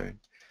has occurred.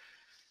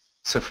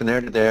 So from there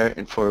to there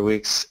in 4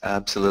 weeks,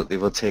 absolutely,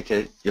 we'll take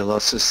it. You'll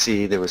also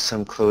see there was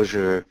some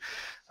closure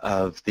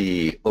of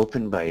the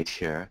open bite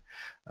here.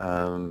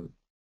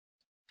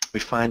 We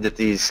find that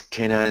these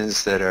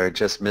canines that are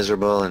just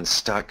miserable and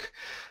stuck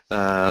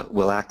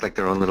will act like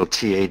their own little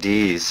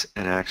TADs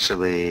and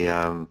actually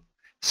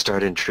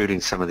start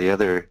intruding some of the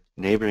other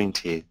neighboring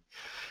teeth.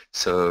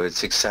 So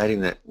it's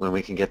exciting that when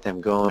we can get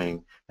them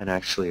going and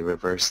actually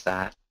reverse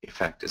that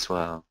effect as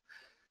well.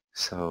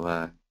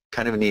 So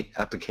kind of a neat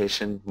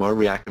application, more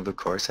reactive, of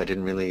course. I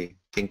didn't really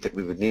think that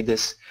we would need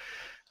this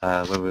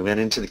when we went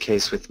into the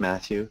case with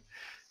Matthew,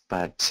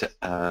 but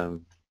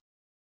it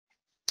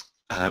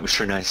was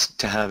sure nice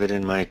to have it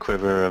in my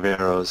quiver of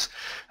arrows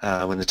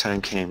when the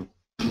time came.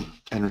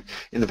 And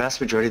in the vast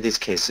majority of these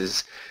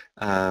cases,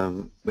 we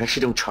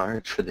actually don't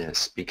charge for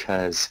this,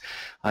 because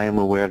I am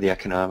aware of the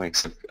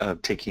economics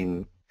of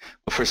taking,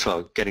 well, first of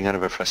all, getting out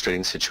of a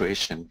frustrating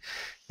situation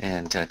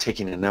and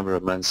taking a number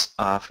of months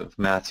off of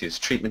Matthew's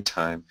treatment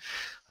time.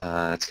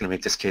 It's going to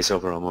make this case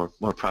overall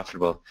more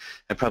profitable,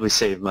 and probably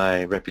save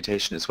my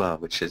reputation as well,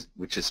 which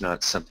is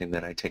not something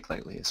that I take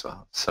lightly as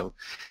well. So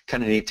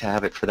kind of neat to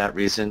have it for that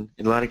reason.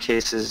 In a lot of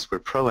cases, we're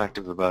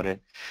proactive about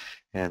it,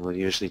 and we'll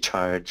usually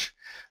charge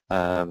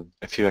a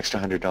few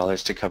extra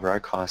 $100 to cover our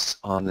costs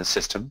on the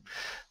system,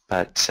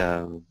 but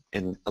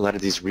in a lot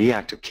of these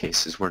reactive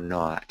cases, we're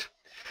not.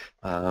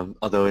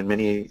 Although in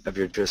many of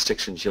your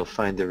jurisdictions, you'll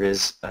find there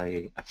is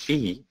a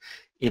fee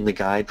in the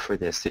guide for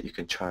this that you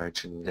can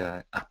charge,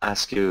 and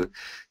ask you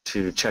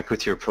to check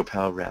with your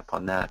Propel rep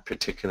on that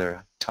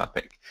particular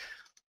topic.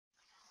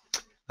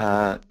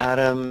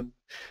 Adam,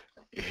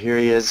 here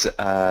he is,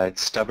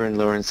 stubborn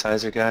lower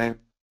incisor guy.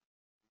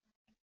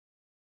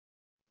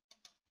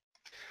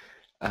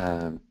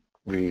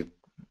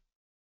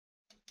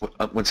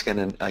 Once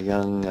again, a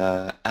young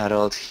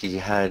adult. He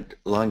had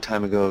a long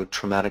time ago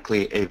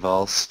traumatically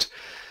avulsed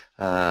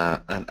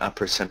an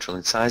upper central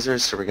incisor,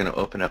 so we're going to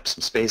open up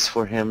some space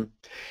for him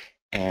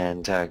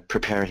and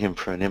prepare him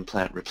for an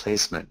implant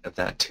replacement of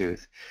that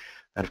tooth.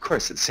 And of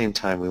course, at the same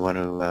time, we want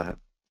to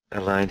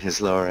align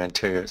his lower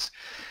anteriors.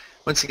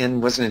 Once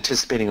again, wasn't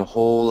anticipating a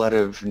whole lot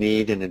of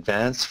need in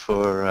advance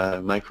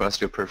for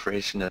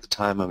micro-osteoperforation at the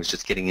time. I was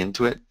just getting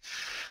into it.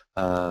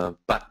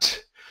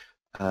 But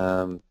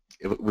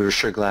we were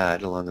sure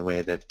glad along the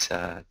way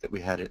that we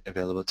had it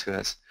available to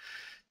us.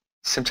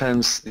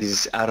 Sometimes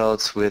these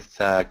adults with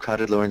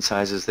crowded lower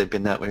incisors, they've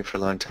been that way for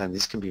a long time.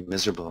 These can be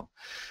miserable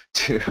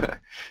to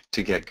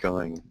get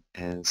going,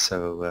 and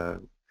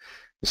so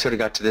we sort of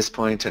got to this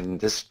point, and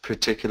this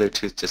particular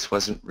tooth just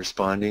wasn't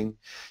responding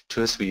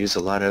to us. We use a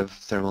lot of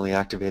thermally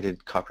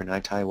activated copper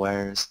NiTi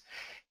wires,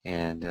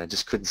 and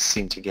just couldn't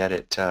seem to get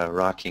it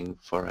rocking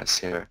for us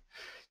here.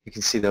 You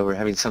can see, though, we're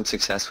having some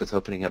success with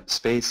opening up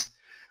space,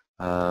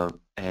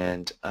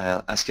 and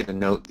I'll ask you to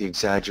note the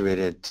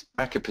exaggerated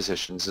bracket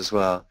positions as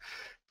well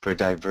for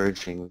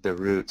diverging the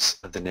roots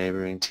of the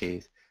neighboring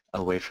teeth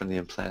away from the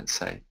implant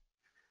site.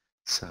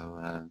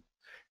 So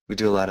we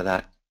do a lot of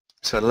that.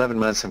 So at 11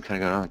 months, I'm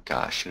kind of going, oh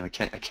gosh, you know, I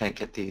can't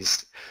get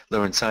these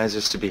lower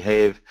incisors to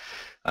behave.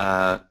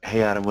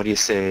 Hey Adam, what do you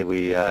say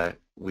we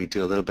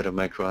do a little bit of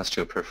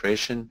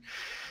micro-osteoperforation?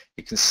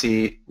 You can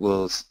see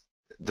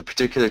the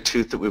particular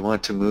tooth that we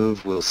want to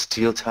move, we'll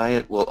steel tie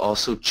it. We'll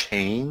also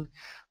chain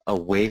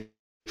away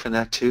from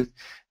that tooth,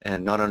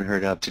 and not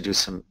unheard of to do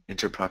some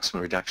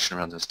interproximal reduction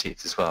around those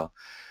teeth as well.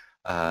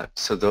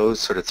 So those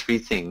sort of three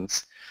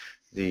things,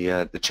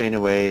 the chain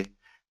away,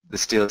 the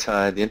steel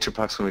tie, the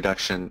interproximal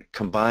reduction,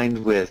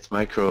 combined with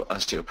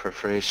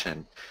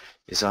micro-osteoperforation,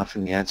 is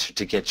often the answer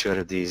to get you out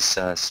of these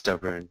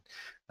stubborn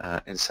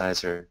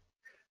incisor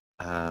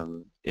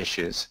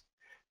issues.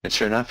 And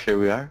sure enough, here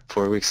we are,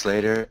 4 weeks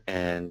later,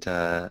 and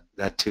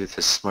that tooth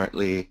has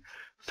smartly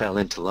fell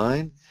into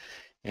line,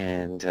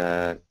 and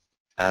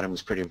Adam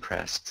was pretty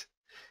impressed.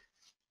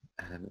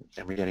 And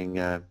we're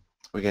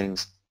getting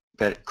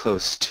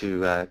close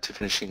to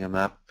finishing him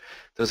up.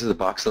 Those are the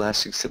box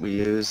elastics that we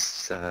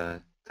use,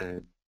 the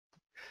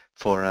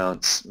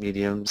 4-ounce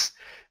mediums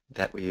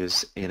that we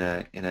use in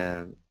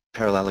a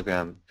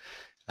parallelogram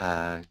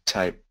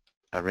type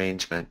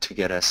arrangement to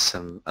get us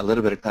a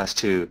little bit of class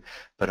 2,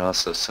 but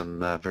also some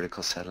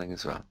vertical settling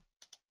as well.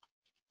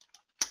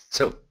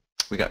 So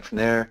we got from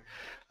there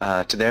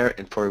to there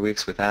in 4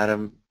 weeks with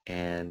Adam,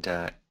 and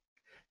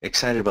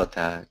excited about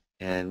that.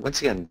 And once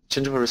again,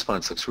 gingival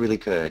response looks really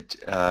good.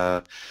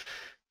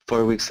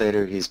 4 weeks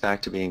later, he's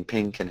back to being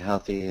pink and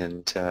healthy,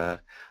 and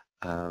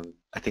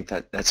I think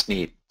that's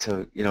neat.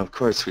 So, you know, of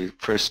course, we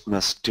first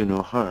must do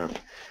no harm.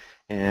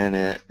 And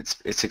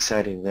it's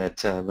exciting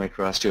that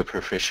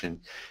micro-osteoperforation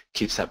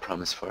keeps that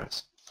promise for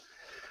us.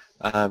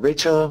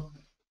 Rachel,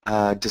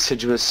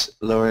 deciduous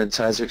lower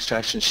incisor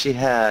extraction. She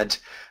had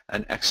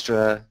an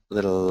extra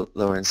little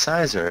lower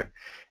incisor,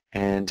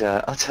 and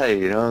I'll tell you,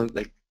 you know,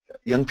 like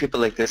young people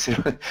like this,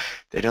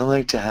 they don't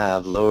like to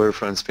have lower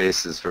front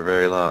spaces for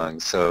very long.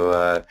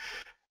 So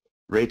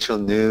Rachel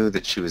knew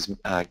that she was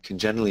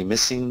congenitally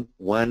missing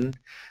one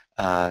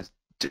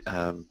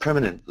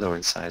permanent lower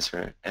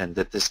incisor, and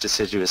that this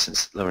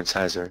deciduous lower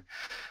incisor,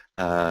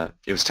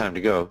 it was time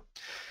to go.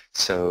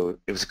 So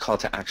it was a call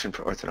to action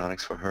for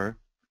orthodontics for her,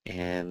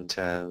 and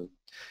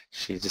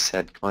she just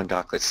said, "Come on,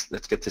 doc, let's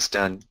get this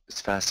done as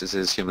fast as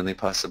is humanly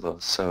possible."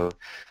 So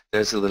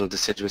there's a little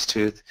deciduous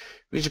tooth.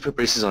 We usually put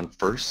braces on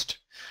first,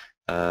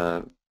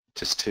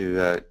 just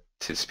to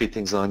speed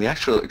things along. The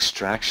actual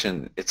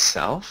extraction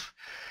itself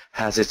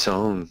has its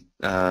own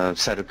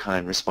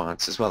cytokine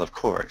response as well, of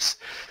course.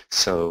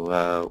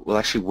 So we'll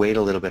actually wait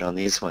a little bit on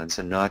these ones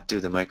and not do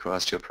the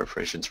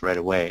micro-osteoperforations right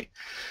away,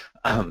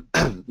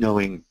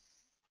 knowing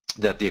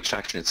that the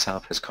extraction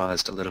itself has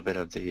caused a little bit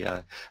of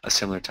a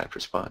similar type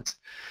response.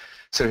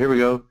 So here we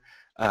go.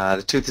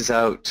 The tooth is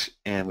out,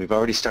 and we've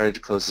already started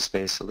to close the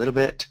space a little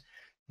bit.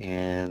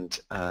 And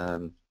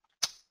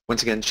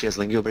once again, she has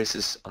lingual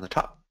braces on the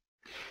top,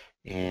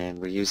 and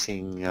we're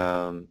using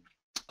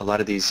a lot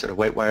of these sort of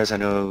white wires. I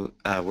know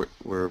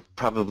we're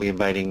probably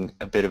inviting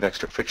a bit of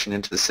extra friction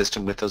into the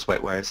system with those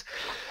white wires,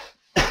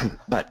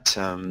 but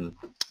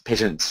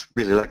patients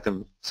really like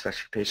them,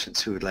 especially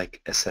patients who would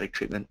like aesthetic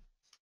treatment.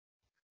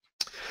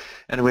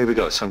 And away we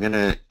go. So I'm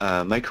going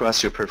to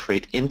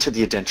micro-osteoperforate into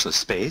the edentulous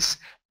space,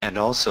 and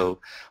also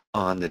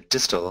on the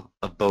distal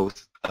of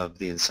both of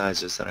the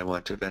incisors that I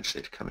want to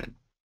eventually come in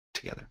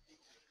together.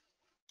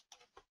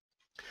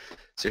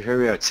 So here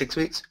we are at 6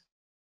 weeks.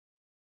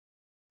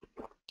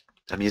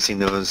 I'm using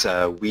those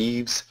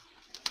weaves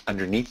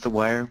underneath the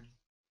wire,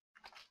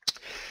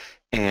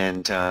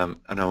 and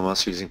I'm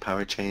also using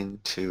power chain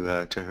to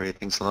hurry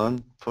things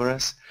along for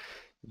us.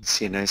 You can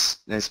see a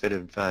nice bit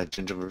of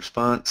gingival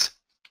response.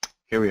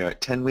 Here we are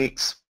at 10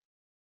 weeks.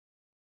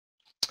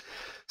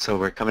 So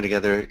we're coming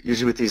together.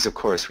 Usually with these, of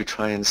course, we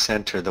try and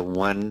center the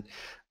one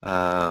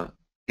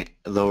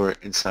lower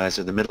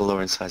incisor, the middle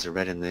lower incisor,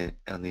 right on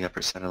the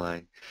upper center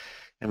line.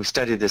 And we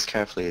studied this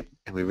carefully,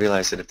 and we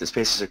realized that if the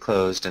spaces are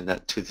closed and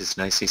that tooth is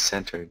nicely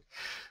centered,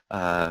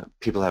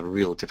 people have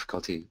real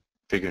difficulty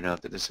figuring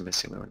out that there's a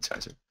missing lower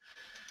incisor.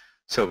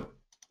 So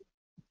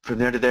from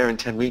there to there in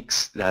 10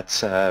 weeks,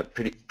 that's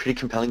pretty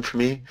compelling for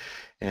me.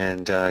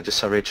 And just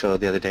saw Rachel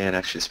the other day, and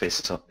actually the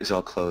space is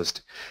all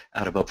closed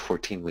at about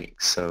 14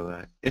 weeks.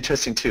 So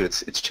interesting too.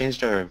 It's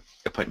changed our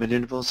appointment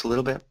intervals a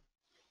little bit.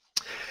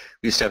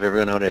 We used to have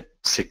everyone out at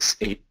 6,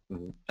 8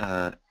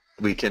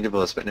 week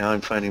intervals, but now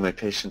I'm finding my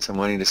patients, I'm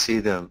wanting to see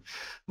them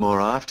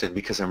more often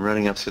because I'm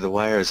running up through the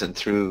wires and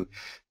through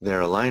their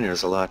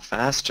aligners a lot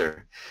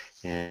faster.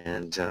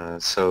 And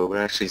so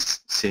we're actually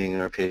seeing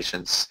our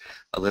patients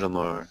a little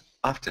more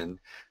often,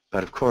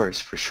 but of course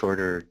for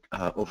shorter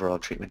overall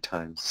treatment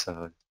times,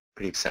 so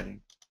pretty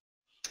exciting.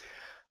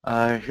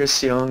 Here's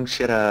Sion.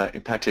 She had an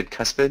impacted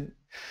cuspid.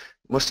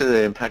 Most of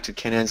the impacted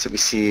canines that we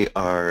see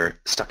are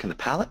stuck in the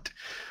palate.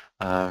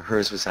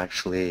 Hers was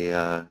actually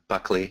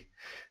buccally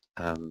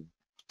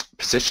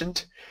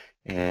positioned,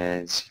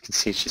 and as you can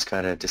see, she's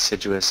got a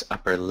deciduous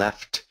upper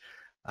left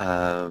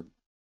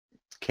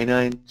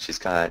canine. She's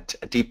got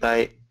a deep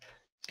bite,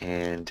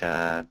 and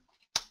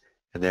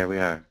there we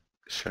are.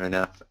 Sure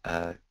enough,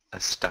 a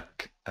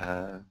stuck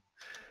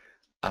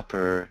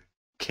upper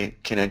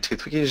canine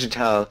tooth. We can usually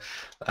tell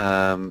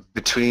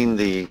between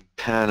the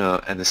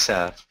pano and the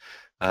ceph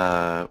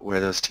where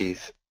those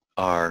teeth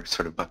are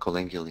sort of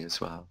buccolingually as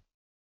well.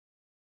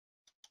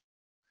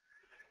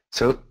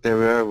 So there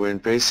we are, we're in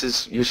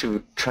braces. Usually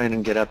we're trying to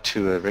get up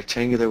to a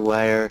rectangular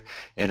wire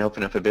and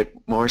open up a bit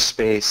more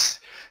space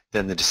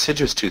than the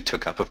deciduous tooth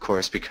took up, of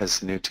course, because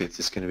the new tooth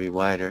is going to be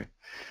wider.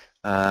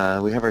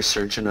 We have our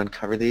surgeon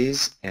uncover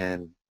these,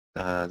 and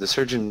the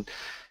surgeon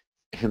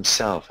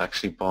himself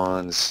actually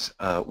bonds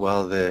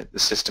while the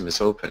system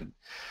is open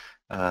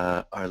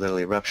our little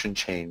eruption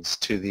chains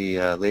to the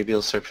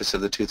labial surface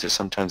of the tooth, or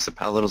sometimes the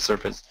palatal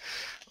surface,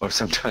 or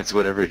sometimes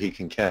whatever he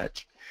can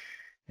catch.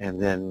 And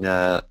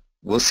then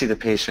we'll see the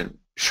patient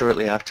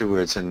shortly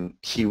afterwards, and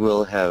he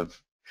will have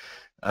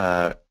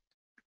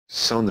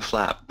sewn the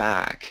flap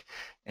back,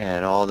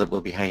 and all that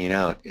will be hanging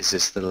out is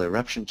this little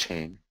eruption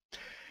chain.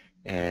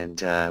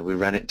 And we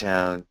run it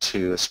down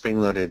to a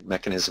spring-loaded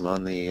mechanism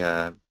on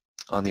the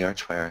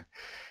arch wire,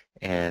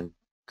 and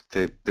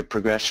the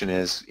progression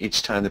is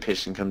each time the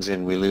patient comes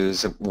in, we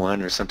lose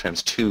one or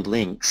sometimes two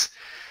links,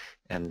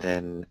 and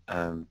then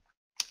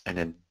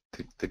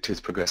the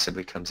tooth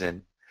progressively comes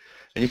in.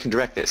 And you can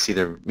direct this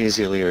either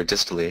mesially or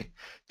distally,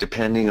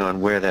 depending on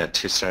where that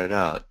tooth started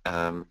out.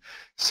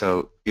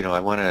 So you know, I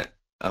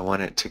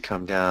want it to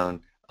come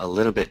down a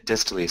little bit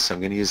distally, so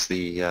I'm going to use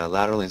the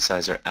lateral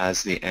incisor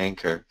as the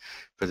anchor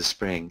for the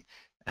spring,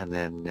 and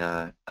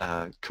then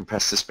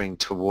compress the spring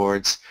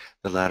towards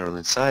the lateral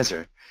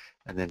incisor,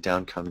 and then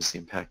down comes the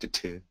impacted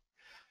tooth.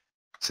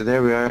 So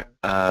there we are.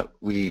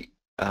 We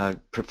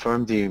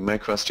performed the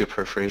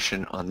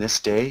micro-osteoperforation on this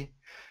day,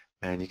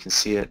 and you can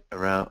see it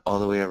around all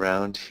the way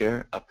around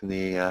here up in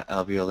the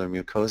alveolar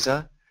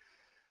mucosa.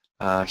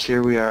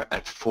 Here we are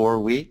at 4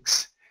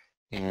 weeks,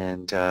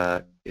 and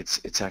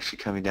it's actually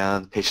coming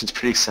down. The patient's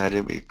pretty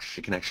excited.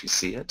 She can actually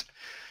see it.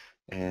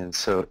 And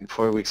so in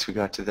 4 weeks we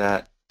got to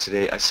that.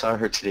 Today, I saw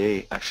her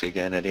today actually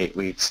again at 8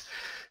 weeks,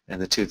 and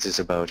the tooth is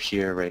about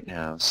here right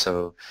now.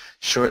 So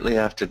shortly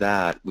after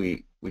that,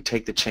 we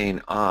take the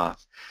chain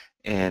off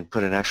and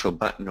put an actual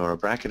button or a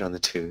bracket on the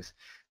tooth,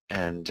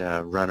 and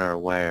run our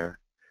wire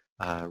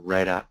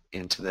right up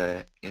into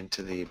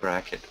the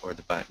bracket or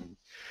the button.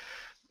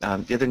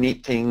 The other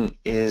neat thing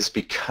is,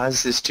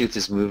 because this tooth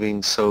is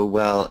moving so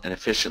well and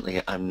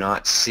efficiently, I'm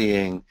not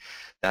seeing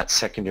that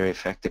secondary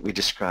effect that we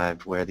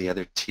described where the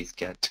other teeth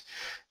get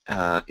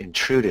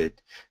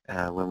intruded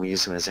when we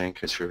use them as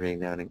anchors for bringing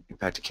down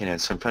impacted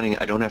canines. So I'm finding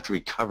I don't have to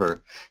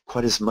recover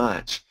quite as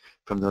much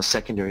from those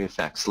secondary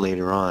effects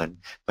later on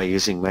by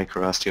using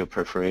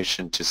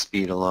micro-osteoperforation to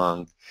speed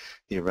along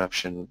the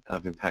eruption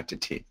of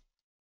impacted teeth.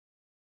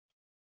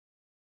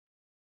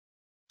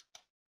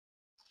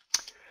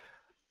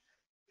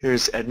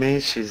 Here's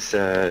Edme. She's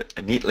a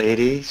neat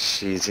lady.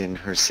 She's in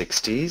her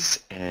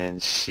 60s,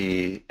 and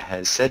she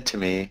has said to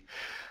me,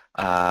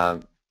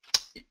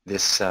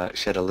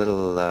 she had a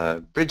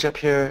little bridge up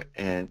here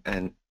and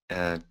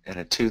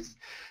a tooth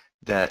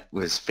that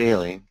was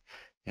failing,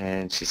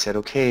 and she said,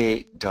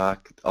 "Okay,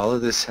 doc, all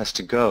of this has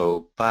to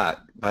go,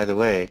 but by the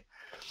way,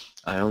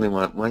 I only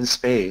want one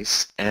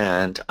space,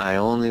 and I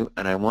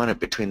want it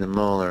between the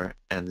molar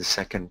and the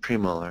second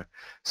premolar,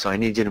 so I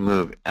need you to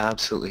move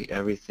absolutely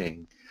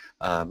everything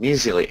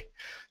mesially."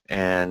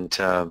 And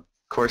of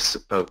course,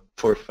 about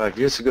 4 or 5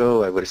 years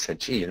ago, I would have said,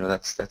 "Gee, you know,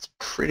 that's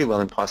pretty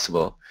well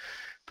impossible."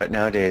 But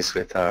nowadays,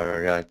 with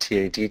our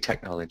TAD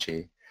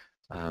technology,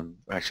 we're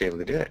actually able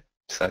to do it.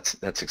 So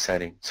that's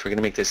exciting. So we're going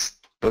to make this.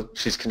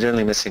 She's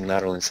congenitally missing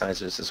lateral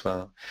incisors as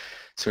well.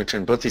 So we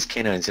turn both these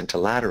canines into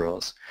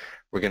laterals.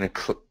 We're going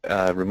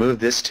to remove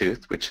this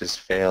tooth, which has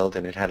failed,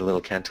 and it had a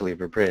little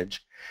cantilever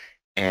bridge,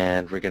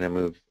 and we're going to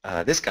move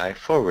this guy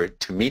forward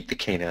to meet the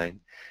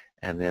canine,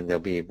 and then there'll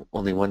be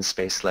only one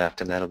space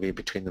left, and that'll be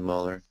between the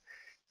molar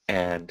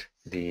and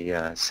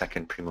the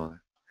second premolar.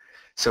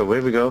 So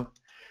away we go.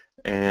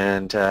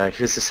 And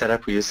here's the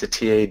setup. We use the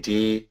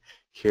TAD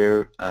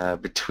here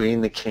between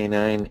the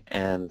canine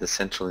and the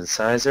central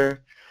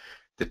incisor.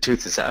 The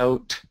tooth is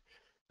out,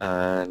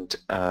 and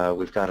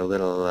we've got a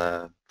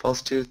little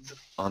false tooth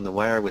on the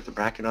wire with a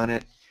bracket on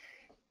it,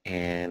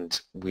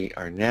 and we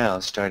are now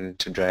starting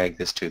to drag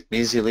this tooth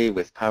mesially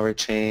with power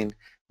chain,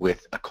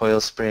 with a coil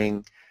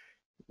spring,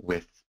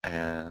 with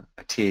a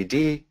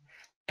TAD,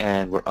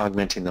 and we're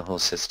augmenting the whole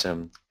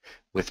system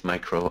with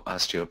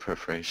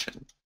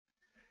micro-osteoperforation.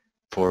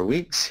 4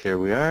 weeks, here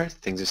we are.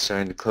 Things are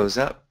starting to close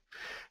up.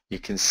 You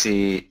can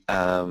see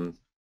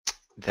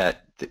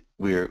that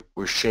we're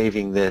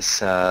shaving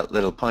this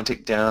little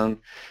pontic down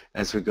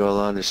as we go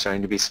along. There's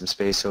starting to be some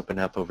space open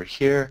up over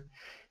here,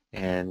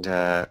 and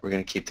we're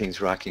going to keep things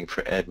rocking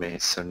for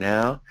Edme. So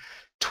now,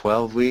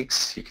 12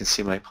 weeks, you can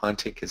see my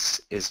pontic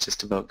is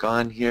just about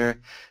gone here.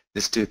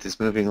 This tooth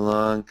is moving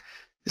along.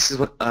 This is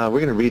what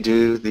we're going to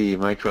redo the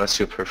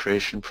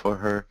micro-osteoperforation for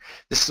her.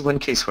 This is one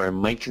case where I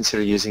might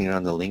consider using it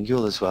on the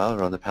lingual as well,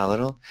 or on the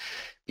palatal,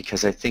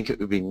 because I think it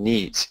would be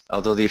neat,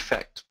 although the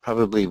effect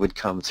probably would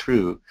come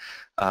through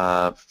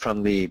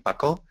from the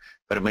buccal,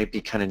 but it might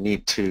be kind of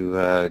neat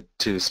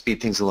to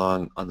speed things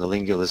along on the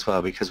lingual as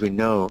well, because we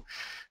know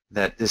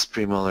that this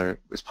premolar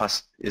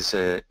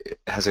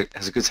has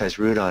a good sized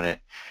root on it,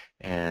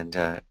 and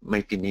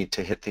might be neat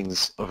to hit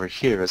things over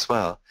here as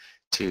well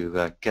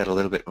to get a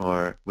little bit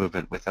more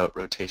movement without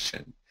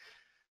rotation.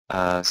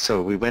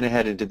 So we went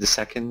ahead and did the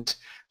second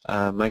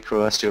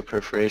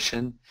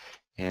micro-osteoperforation,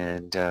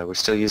 and we're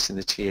still using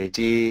the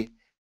TAD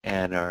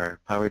and our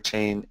power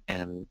chain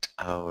and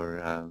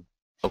our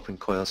open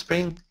coil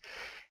spring.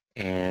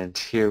 And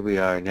here we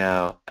are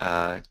now,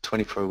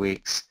 24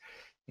 weeks,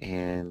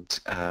 and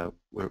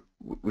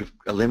we've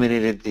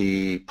eliminated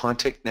the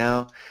pontic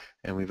now,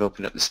 and we've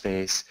opened up the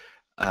space.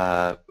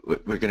 We're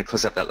going to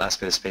close up that last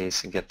bit of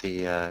space and get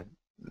the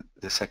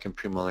second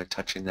premolar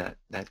touching that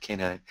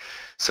canine.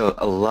 So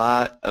a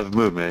lot of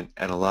movement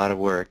and a lot of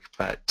work,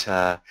 but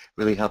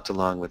really helped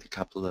along with a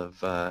couple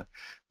of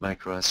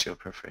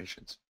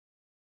micro-osteoperforations.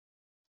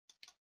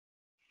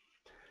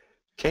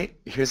 Okay,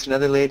 here's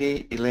another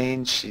lady,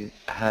 Elaine. She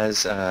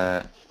has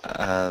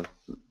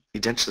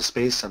edentulous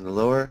space on the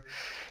lower,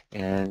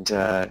 and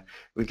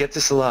we get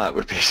this a lot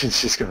where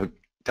patients just go,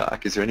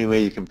 "Doc, is there any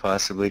way you can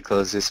possibly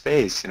close this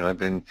space?" You know, I've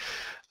been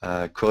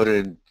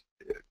quoted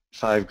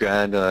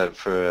 $5,000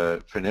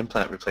 for an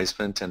implant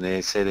replacement, and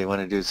they say they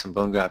want to do some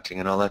bone grafting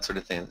and all that sort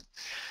of thing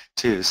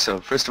too. So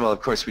first of all,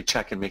 of course, we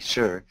check and make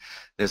sure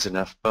there's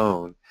enough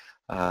bone,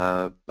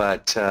 and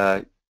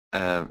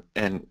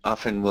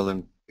often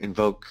we'll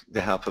invoke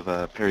the help of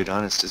a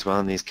periodontist as well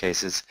in these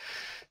cases.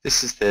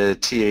 This is the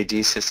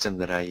TAD system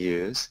that I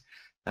use,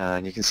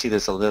 and you can see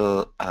there's a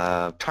little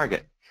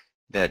target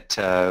that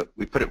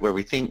we put it where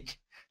we think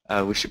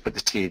we should put the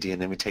TAD,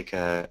 and then we take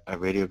a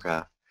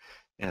radiograph.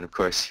 And of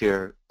course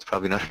here it's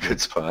probably not a good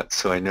spot,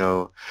 so I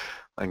know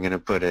I'm going to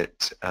put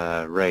it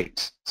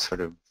right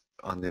sort of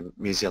on the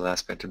mesial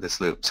aspect of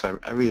this loop. So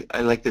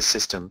I like this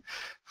system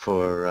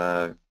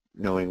for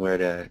knowing where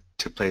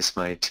to place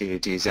my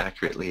TADs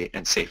accurately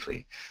and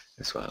safely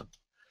as well.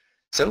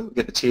 So we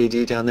get the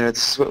TAD down there.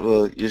 This is what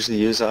we'll usually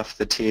use off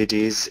the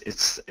TADs.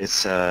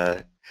 It's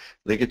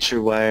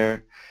ligature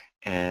wire,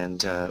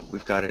 and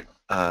we've got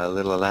a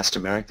little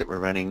elastomeric that we're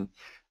running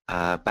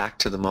back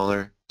to the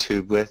molar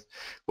tube with.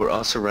 We're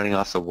also running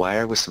off the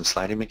wire with some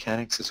sliding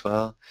mechanics as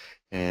well,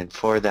 and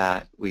for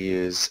that we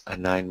use a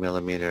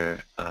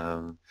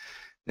 9mm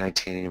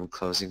titanium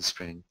closing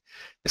spring.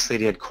 This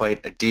lady had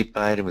quite a deep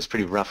bite and was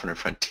pretty rough on her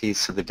front teeth,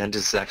 so the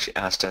dentist actually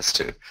asked us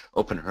to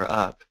open her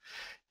up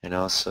and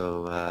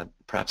also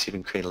perhaps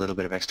even create a little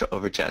bit of extra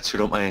overjet. So we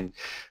don't mind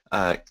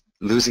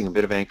losing a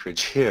bit of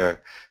anchorage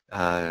here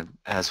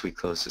as we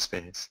close the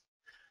space.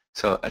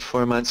 So at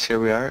 4 months,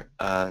 here we are.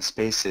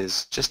 Space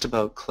is just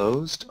about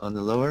closed on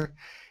the lower,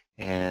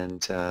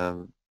 and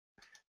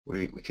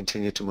we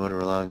continue to motor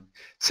along.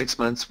 6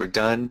 months, we're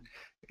done.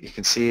 You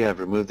can see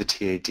I've removed the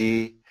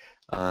TAD,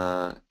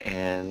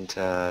 and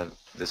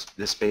this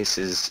space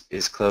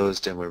is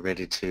closed, and we're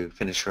ready to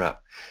finish her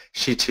up.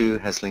 She too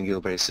has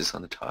lingual braces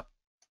on the top.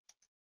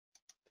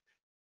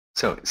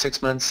 So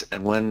 6 months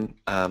and 1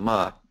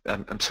 mop.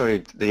 I'm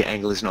sorry the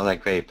angle isn't all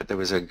that great, but there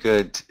was a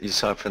good, you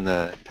saw from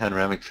the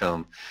panoramic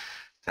film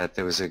that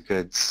there was a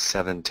good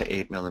 7 to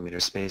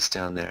 8mm space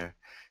down there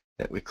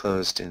that we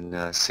closed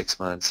in 6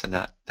 months, and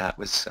that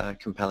was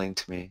compelling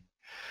to me.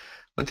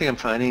 One thing I'm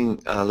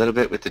finding a little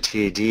bit with the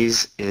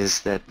TADs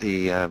is that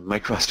the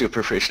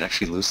micro-osteoperforation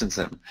actually loosens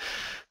them.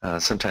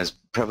 Sometimes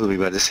probably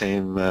by the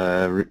same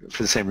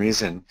for the same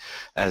reason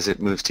as it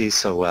moves teeth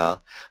so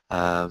well.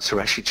 So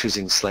we're actually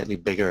choosing slightly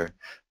bigger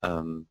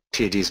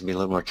TADs and be a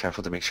little more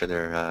careful to make sure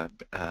they're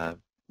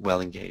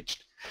well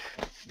engaged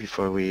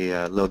before we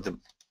load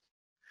them.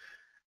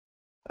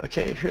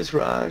 Okay, here's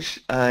Raj,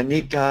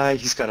 neat guy.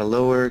 He's got a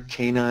lower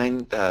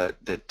canine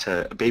that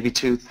a baby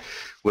tooth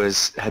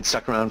had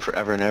stuck around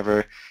forever and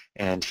ever,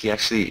 and he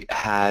actually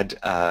had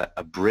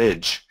a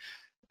bridge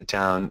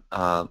down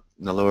the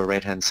lower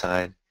right-hand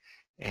side,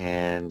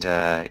 and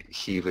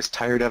he was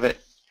tired of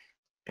it.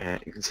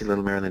 And you can see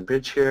Little Maryland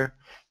Bridge here,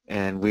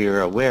 and we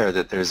are aware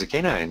that there's a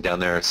canine down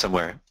there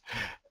somewhere.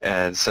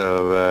 And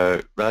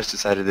so Raj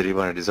decided that he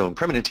wanted his own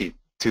permanent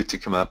tooth to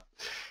come up,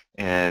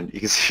 and you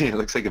can see it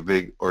looks like a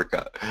big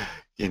orca.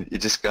 You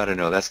just got to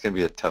know that's going to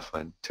be a tough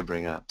one to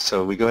bring up.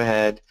 So we go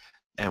ahead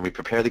and we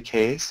prepare the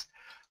case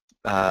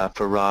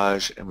for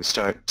Raj, and we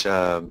start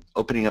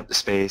opening up the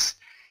space,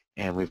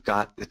 and we've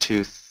got the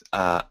tooth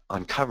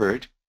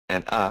uncovered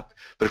and up,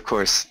 but of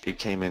course it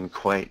came in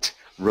quite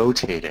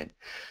rotated.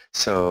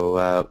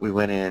 So we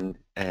went in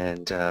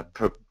and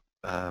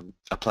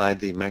applied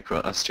the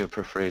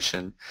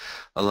micro-osteoperforation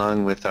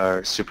along with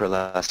our super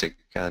elastic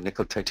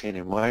nickel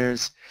titanium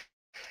wires,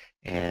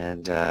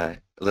 and a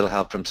little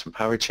help from some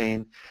power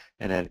chain,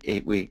 and at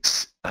 8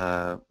 weeks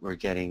we're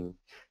getting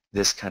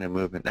this kind of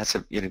movement. That's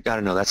you've got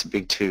to know that's a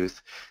big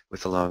tooth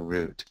with a long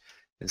root,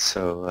 and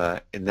so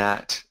in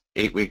that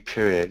 8-week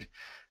period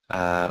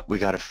we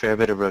got a fair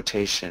bit of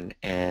rotation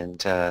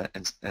and a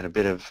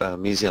bit of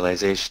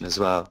mesialization as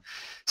well.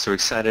 So we're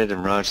excited,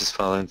 and Raj is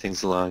following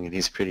things along, and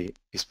he's pretty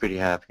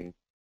happy.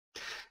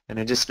 And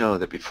I just know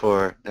that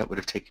before that would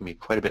have taken me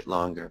quite a bit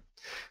longer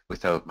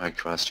without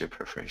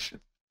micro-osteoperforation.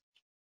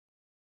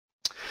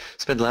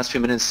 Spend the last few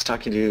minutes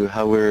talking to you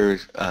how we're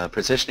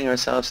positioning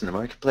ourselves in the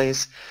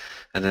marketplace,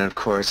 and then of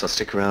course I'll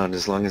stick around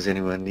as long as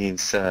anyone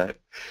needs to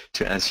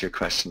answer your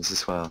questions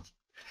as well.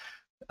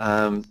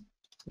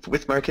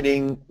 with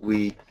marketing,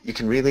 you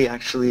can really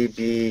actually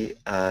be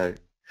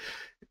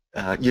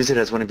use it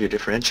as one of your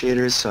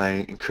differentiators. So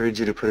I encourage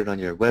you to put it on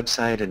your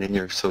website and in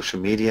your social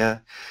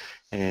media,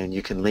 and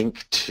you can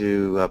link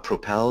to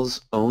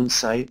Propel's own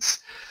sites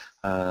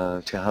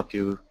to help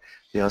you.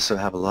 They also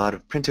have a lot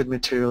of printed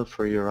material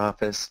for your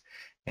office,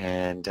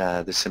 and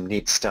there's some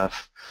neat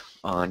stuff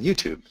on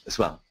YouTube as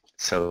well.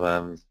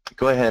 So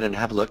go ahead and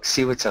have a look,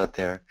 see what's out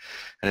there,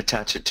 and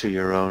attach it to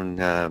your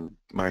own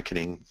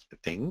marketing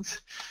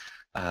things,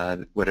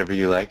 whatever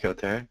you like out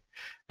there.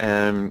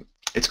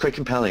 It's quite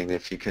compelling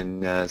if you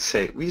can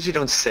say, we usually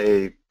don't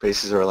say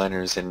braces or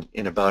aligners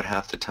in about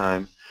half the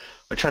time.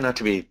 I try not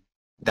to be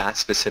that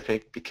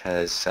specific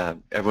because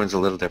everyone's a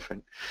little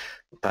different.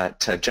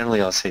 But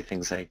generally I'll say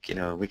things like,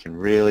 we can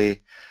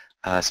really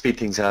speed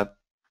things up.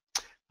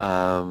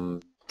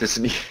 This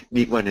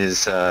neat one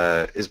is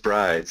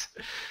brides.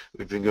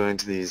 We've been going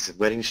to these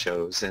wedding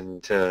shows,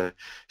 and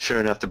sure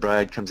enough, the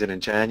bride comes in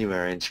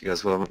January, and she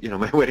goes, well,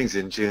 my wedding's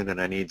in June, and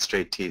I need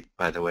straight teeth,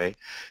 by the way,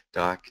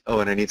 doc.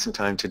 Oh, and I need some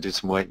time to do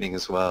some whitening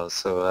as well,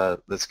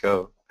 so let's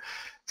go.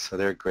 So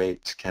they're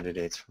great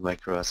candidates for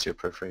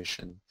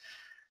micro-osteoperforation.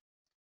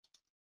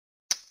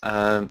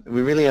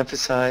 We really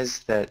emphasize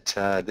that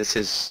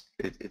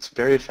it's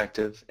very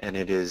effective, and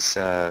it is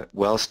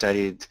well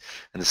studied,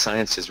 and the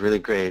science is really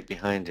great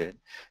behind it.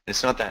 And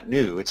it's not that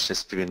new, it's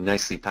just been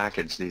nicely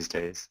packaged these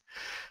days.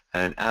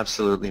 And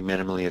absolutely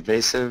minimally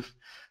invasive,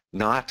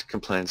 not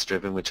compliance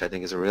driven, which I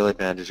think is a real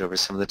advantage over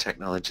some of the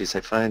technologies. I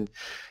find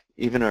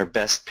even our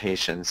best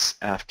patients,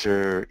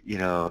 after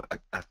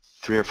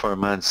 3 or 4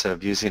 months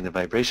of using the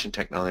vibration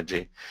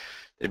technology,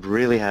 they've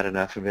really had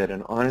enough of it.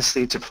 And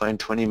honestly, to find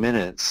 20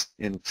 minutes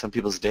in some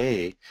people's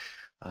day,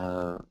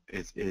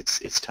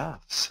 it's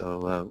tough.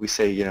 So we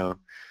say,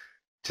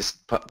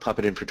 just pop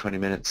it in for 20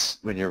 minutes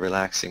when you're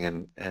relaxing,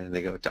 and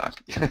they go, doc,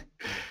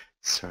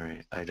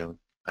 sorry, I don't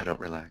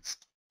relax.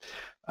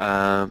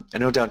 And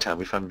no downtime.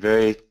 We found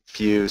very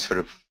few sort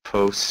of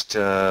post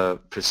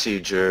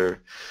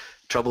procedure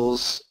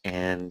troubles,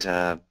 and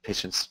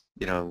patients,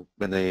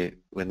 when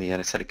the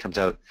anesthetic comes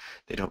out,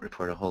 they don't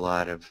report a whole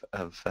lot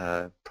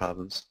of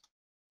problems.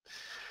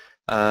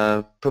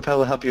 Propel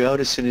will help you out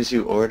as soon as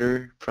you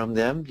order from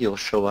them. You'll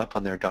show up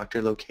on their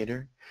doctor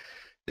locator.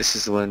 This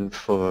is the one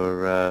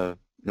for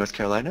North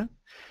Carolina,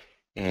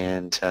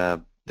 and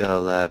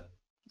they'll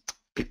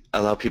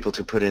allow people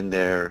to put in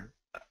their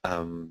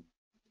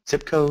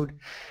zip code,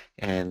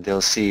 and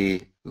they'll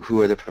see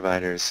who are the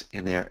providers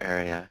in their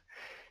area,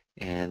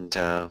 and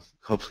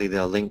hopefully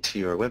they'll link to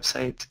your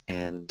website,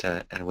 and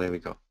away we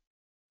go.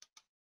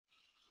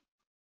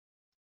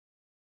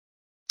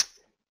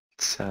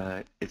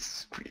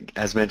 It's,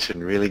 as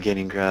mentioned, really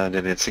gaining ground,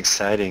 and it's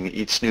exciting.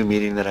 Each new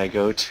meeting that I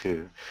go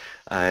to,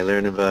 I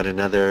learn about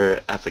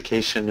another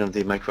application of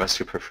the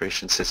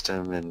micro-osteoperforation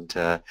system, and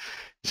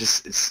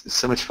it's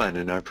so much fun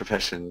in our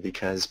profession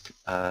because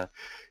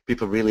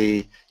people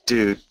really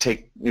do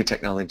take new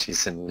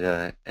technologies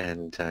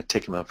and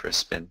take them out for a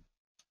spin.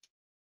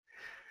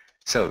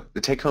 So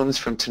the take-homes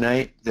from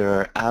tonight, there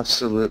are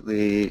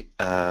absolutely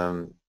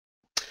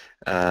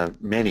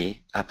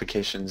many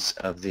applications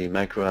of the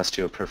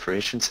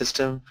micro-osteoperforation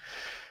system.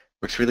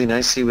 Works really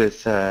nicely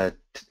with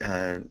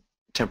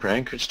temporary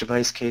anchorage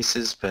device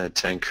cases,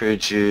 but I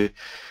encourage you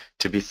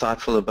to be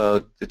thoughtful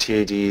about the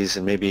TADs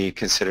and maybe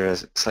consider a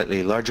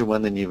slightly larger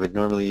one than you would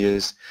normally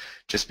use,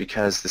 just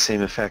because the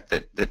same effect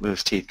that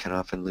moves teeth can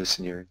often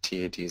loosen your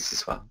TADs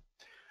as well.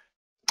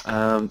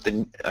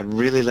 I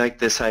really like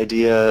this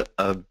idea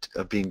of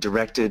being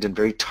directed and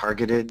very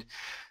targeted,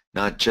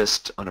 not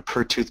just on a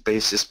per tooth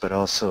basis, but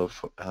also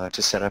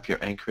to set up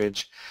your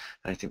anchorage.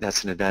 And I think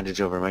that's an advantage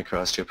over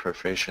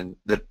micro-osteoperforation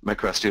that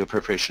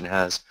micro-osteoperforation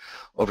has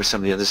over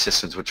some of the other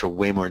systems, which are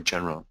way more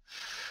general.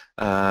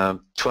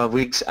 12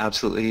 weeks,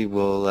 absolutely.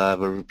 We'll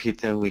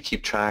repeat them. We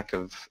keep track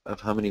of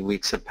how many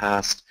weeks have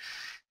passed,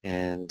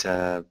 and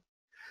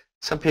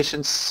some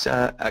patients,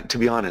 to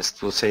be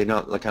honest, will say,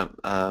 no, look,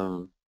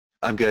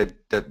 I'm good.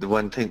 The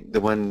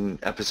one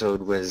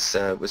episode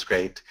was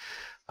great,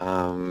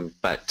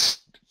 but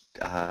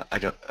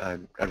I'd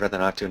rather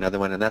not do another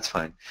one, and that's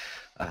fine.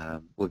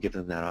 We'll give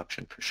them that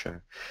option for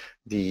sure.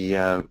 We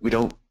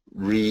don't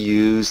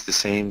reuse the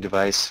same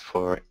device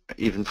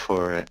even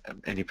for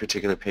any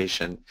particular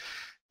patient.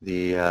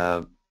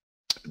 The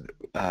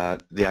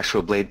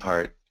actual blade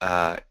part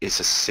is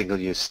a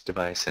single-use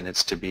device, and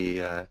it's to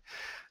be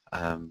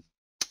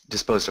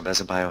disposed of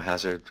as a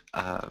biohazard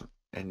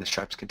in the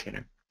sharps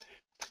container.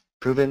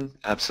 Proven?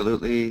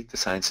 Absolutely. The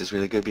science is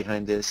really good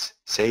behind this.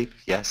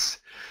 Safe? Yes.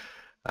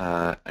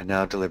 And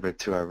now delivered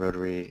through our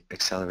rotary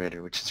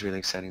accelerator, which is really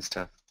exciting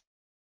stuff.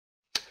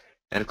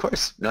 And of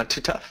course, not too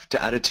tough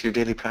to add it to your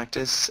daily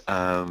practice.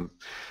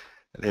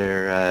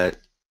 They're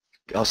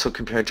also,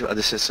 compared to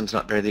other systems,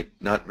 not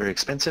very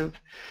expensive,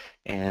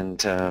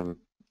 and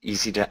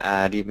easy to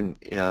add, even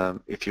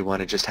if you want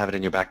to just have it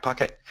in your back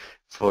pocket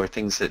for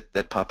things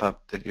that pop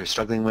up that you're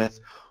struggling with,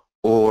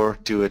 or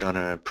do it on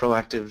a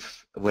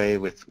proactive way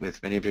with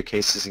many of your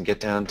cases and get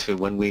down to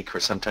 1 week or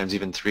sometimes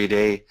even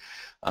 3-day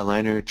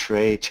aligner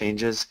tray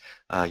changes,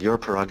 your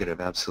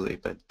prerogative, absolutely,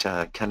 but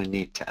kind of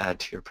neat to add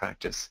to your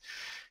practice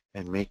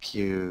and make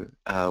you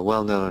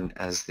well known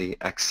as the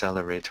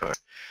accelerator.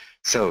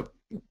 So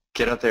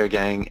get out there,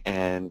 gang,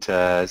 and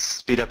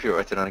speed up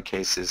your orthodontic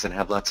cases and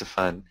have lots of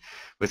fun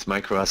with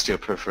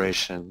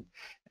micro-osteoperforation.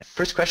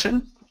 First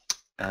question,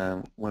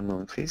 one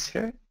moment please,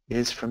 here,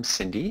 is from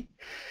Cindy.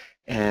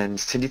 And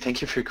Cindy,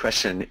 thank you for your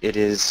question. It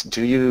is,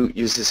 do you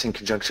use this in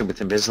conjunction with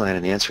Invisalign?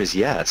 And the answer is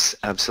yes,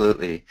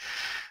 absolutely.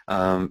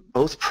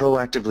 Both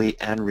proactively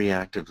and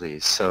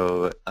reactively.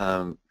 So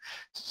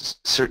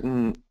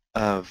certain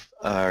of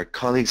our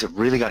colleagues have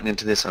really gotten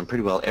into this on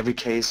pretty well every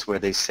case where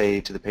they say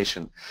to the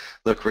patient,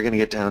 look, we're going to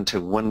get down to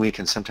 1 week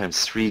and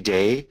sometimes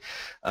 3-day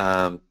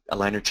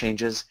aligner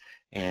changes,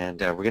 and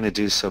we're going to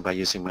do so by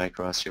using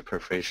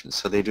micro-osteoperforation.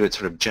 So they do it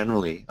sort of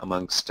generally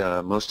amongst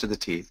most of the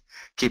teeth,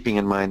 keeping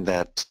in mind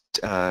that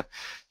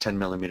 10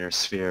 millimeter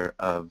sphere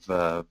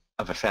of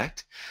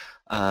effect.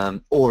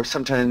 Or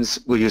sometimes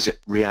we'll use it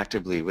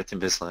reactively with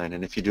Invisalign,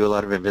 and if you do a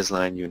lot of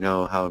Invisalign, you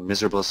know how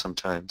miserable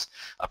sometimes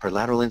upper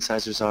lateral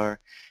incisors are,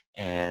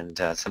 and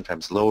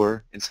sometimes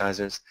lower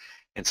incisors,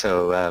 and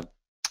so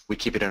we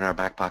keep it in our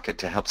back pocket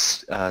to help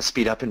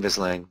speed up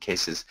Invisalign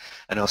cases,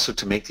 and also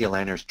to make the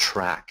aligners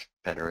track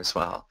better as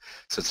well.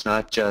 So it's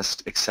not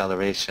just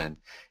acceleration,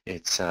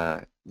 it's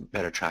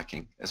better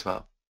tracking as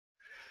well.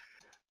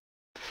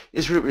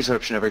 Is root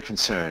resorption ever a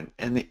concern?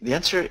 And the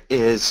answer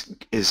is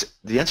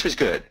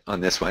good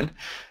on this one.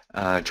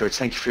 George,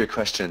 thank you for your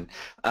question.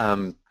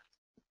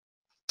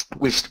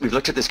 We've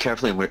looked at this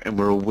carefully, and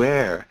we're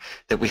aware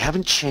that we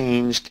haven't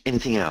changed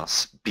anything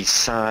else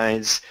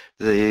besides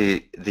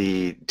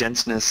the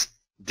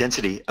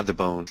density of the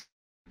bone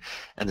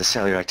and the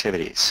cellular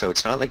activity. So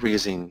it's not like we're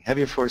using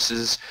heavier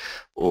forces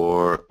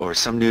or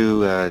some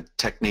new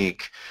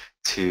technique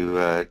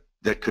to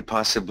that could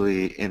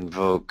possibly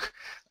invoke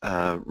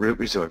root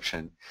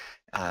resorption,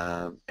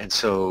 and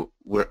so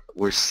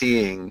we're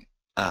seeing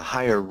a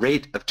higher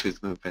rate of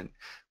tooth movement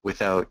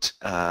without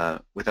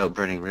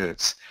burning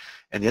roots.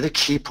 And the other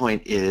key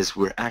point is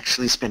we're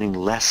actually spending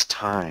less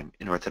time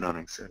in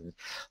orthodontics, and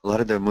a lot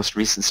of the most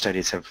recent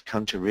studies have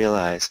come to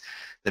realize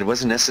that it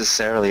wasn't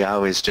necessarily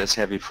always just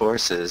heavy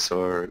forces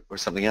or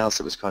something else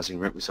that was causing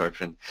root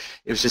resorption.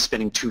 It was just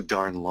spending too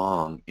darn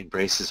long in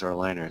braces or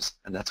aligners,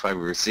 and that's why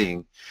we were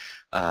seeing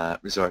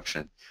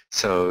resorption.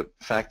 So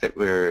the fact that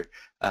we're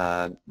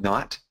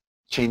not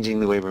changing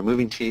the way we're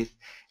moving teeth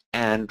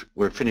and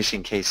we're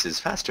finishing cases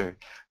faster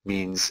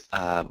means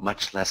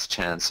much less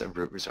chance of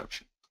root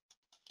resorption.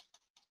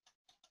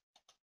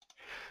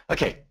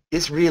 Okay,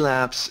 is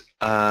relapse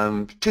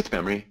tooth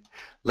memory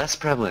less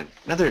prevalent?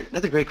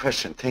 Another great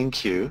question.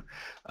 Thank you.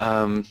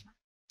 And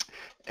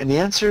the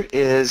answer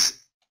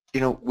is,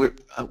 you know,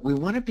 we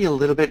want to be a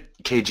little bit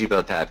cagey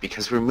about that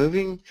because we're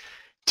moving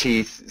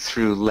teeth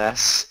through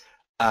less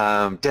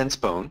dense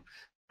bone,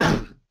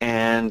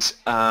 and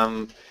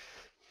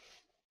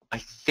I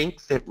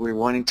think that we're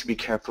wanting to be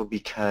careful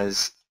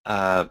because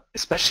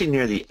especially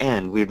near the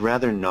end, we'd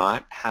rather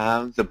not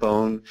have the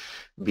bone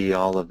be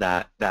all of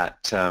that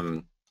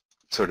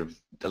sort of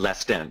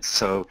less dense.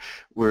 So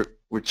we're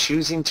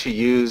choosing to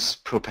use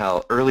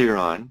Propel earlier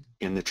on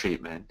in the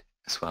treatment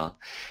as well.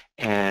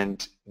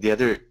 And the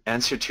other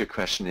answer to your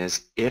question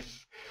is,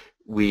 if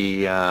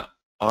we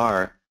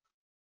are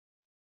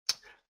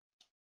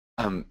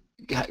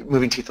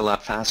moving teeth a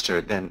lot faster,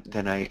 then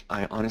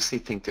I honestly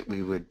think that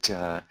we would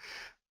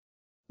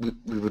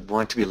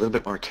want to be a little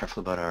bit more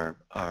careful about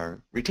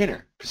our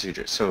retainer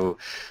procedure. So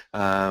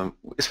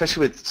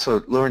especially with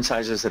lower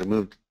incisors that have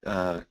moved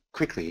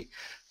quickly,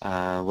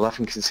 we'll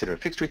often consider a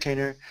fixed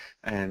retainer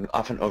and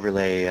often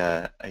overlay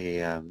a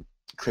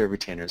clear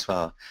retainer as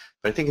well.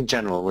 But I think in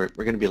general we're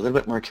going to be a little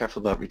bit more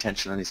careful about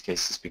retention on these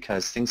cases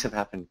because things have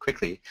happened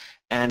quickly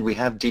and we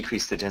have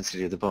decreased the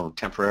density of the bone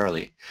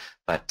temporarily.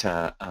 But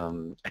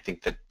I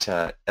think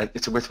that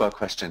it's a worthwhile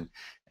question,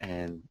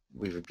 and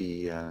we would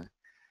be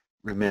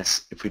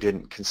remiss if we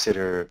didn't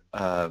consider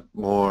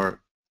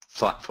more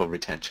thoughtful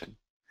retention.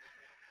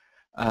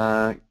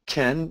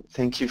 Ken,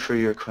 thank you for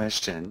your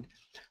question.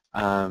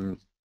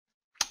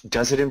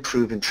 Does it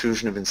improve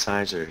intrusion of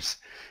incisors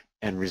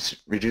and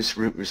reduce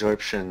root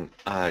resorption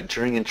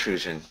during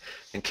intrusion?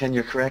 And Ken,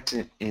 you're correct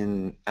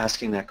in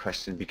asking that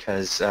question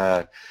because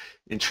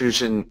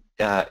intrusion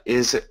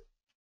is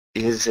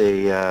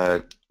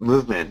a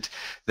movement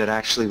that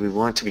actually we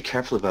want to be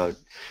careful about,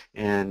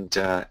 and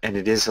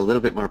it is a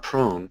little bit more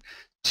prone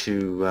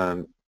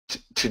to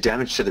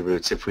damage to the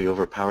roots if we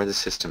overpower the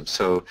system.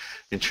 So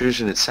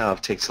intrusion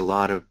itself takes a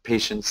lot of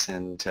patience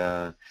and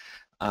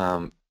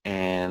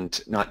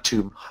not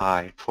too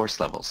high force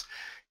levels.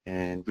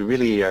 And we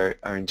really are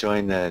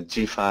enjoying the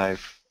G5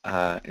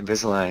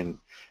 Invisalign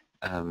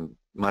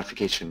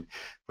modification,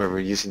 where we're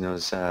using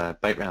those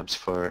bite ramps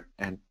for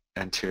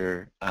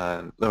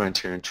lower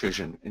anterior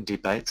intrusion in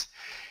deep bites.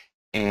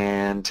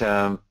 And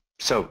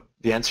so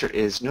the answer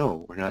is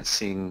no, we're not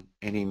seeing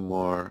any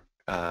more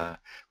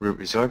root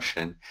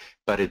resorption,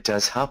 but it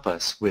does help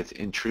us with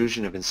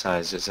intrusion of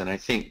incisors. And I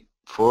think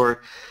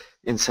for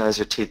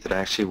incisor teeth that I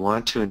actually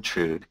want to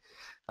intrude,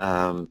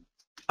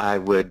 I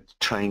would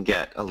try and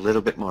get a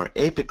little bit more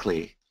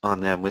apically on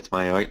them with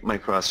my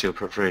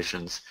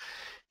micro-osteoperforations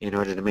in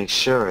order to make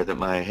sure that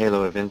my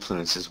halo of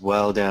influence is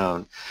well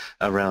down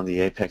around the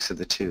apex of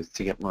the tooth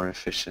to get more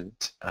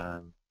efficient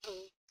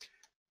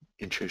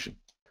intrusion.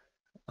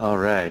 All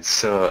right,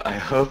 so I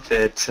hope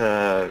that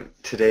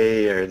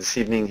today or this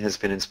evening has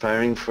been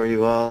inspiring for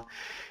you all,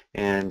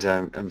 and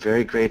I'm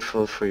very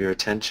grateful for your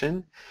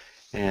attention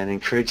and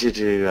encourage you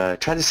to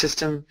try the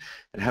system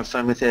and have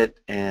fun with it,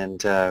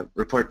 and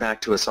report back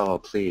to us all,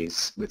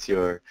 please, with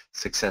your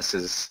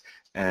successes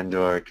and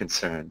or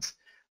concerns.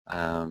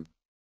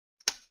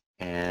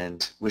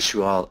 And wish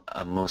you all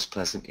a most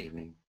pleasant evening.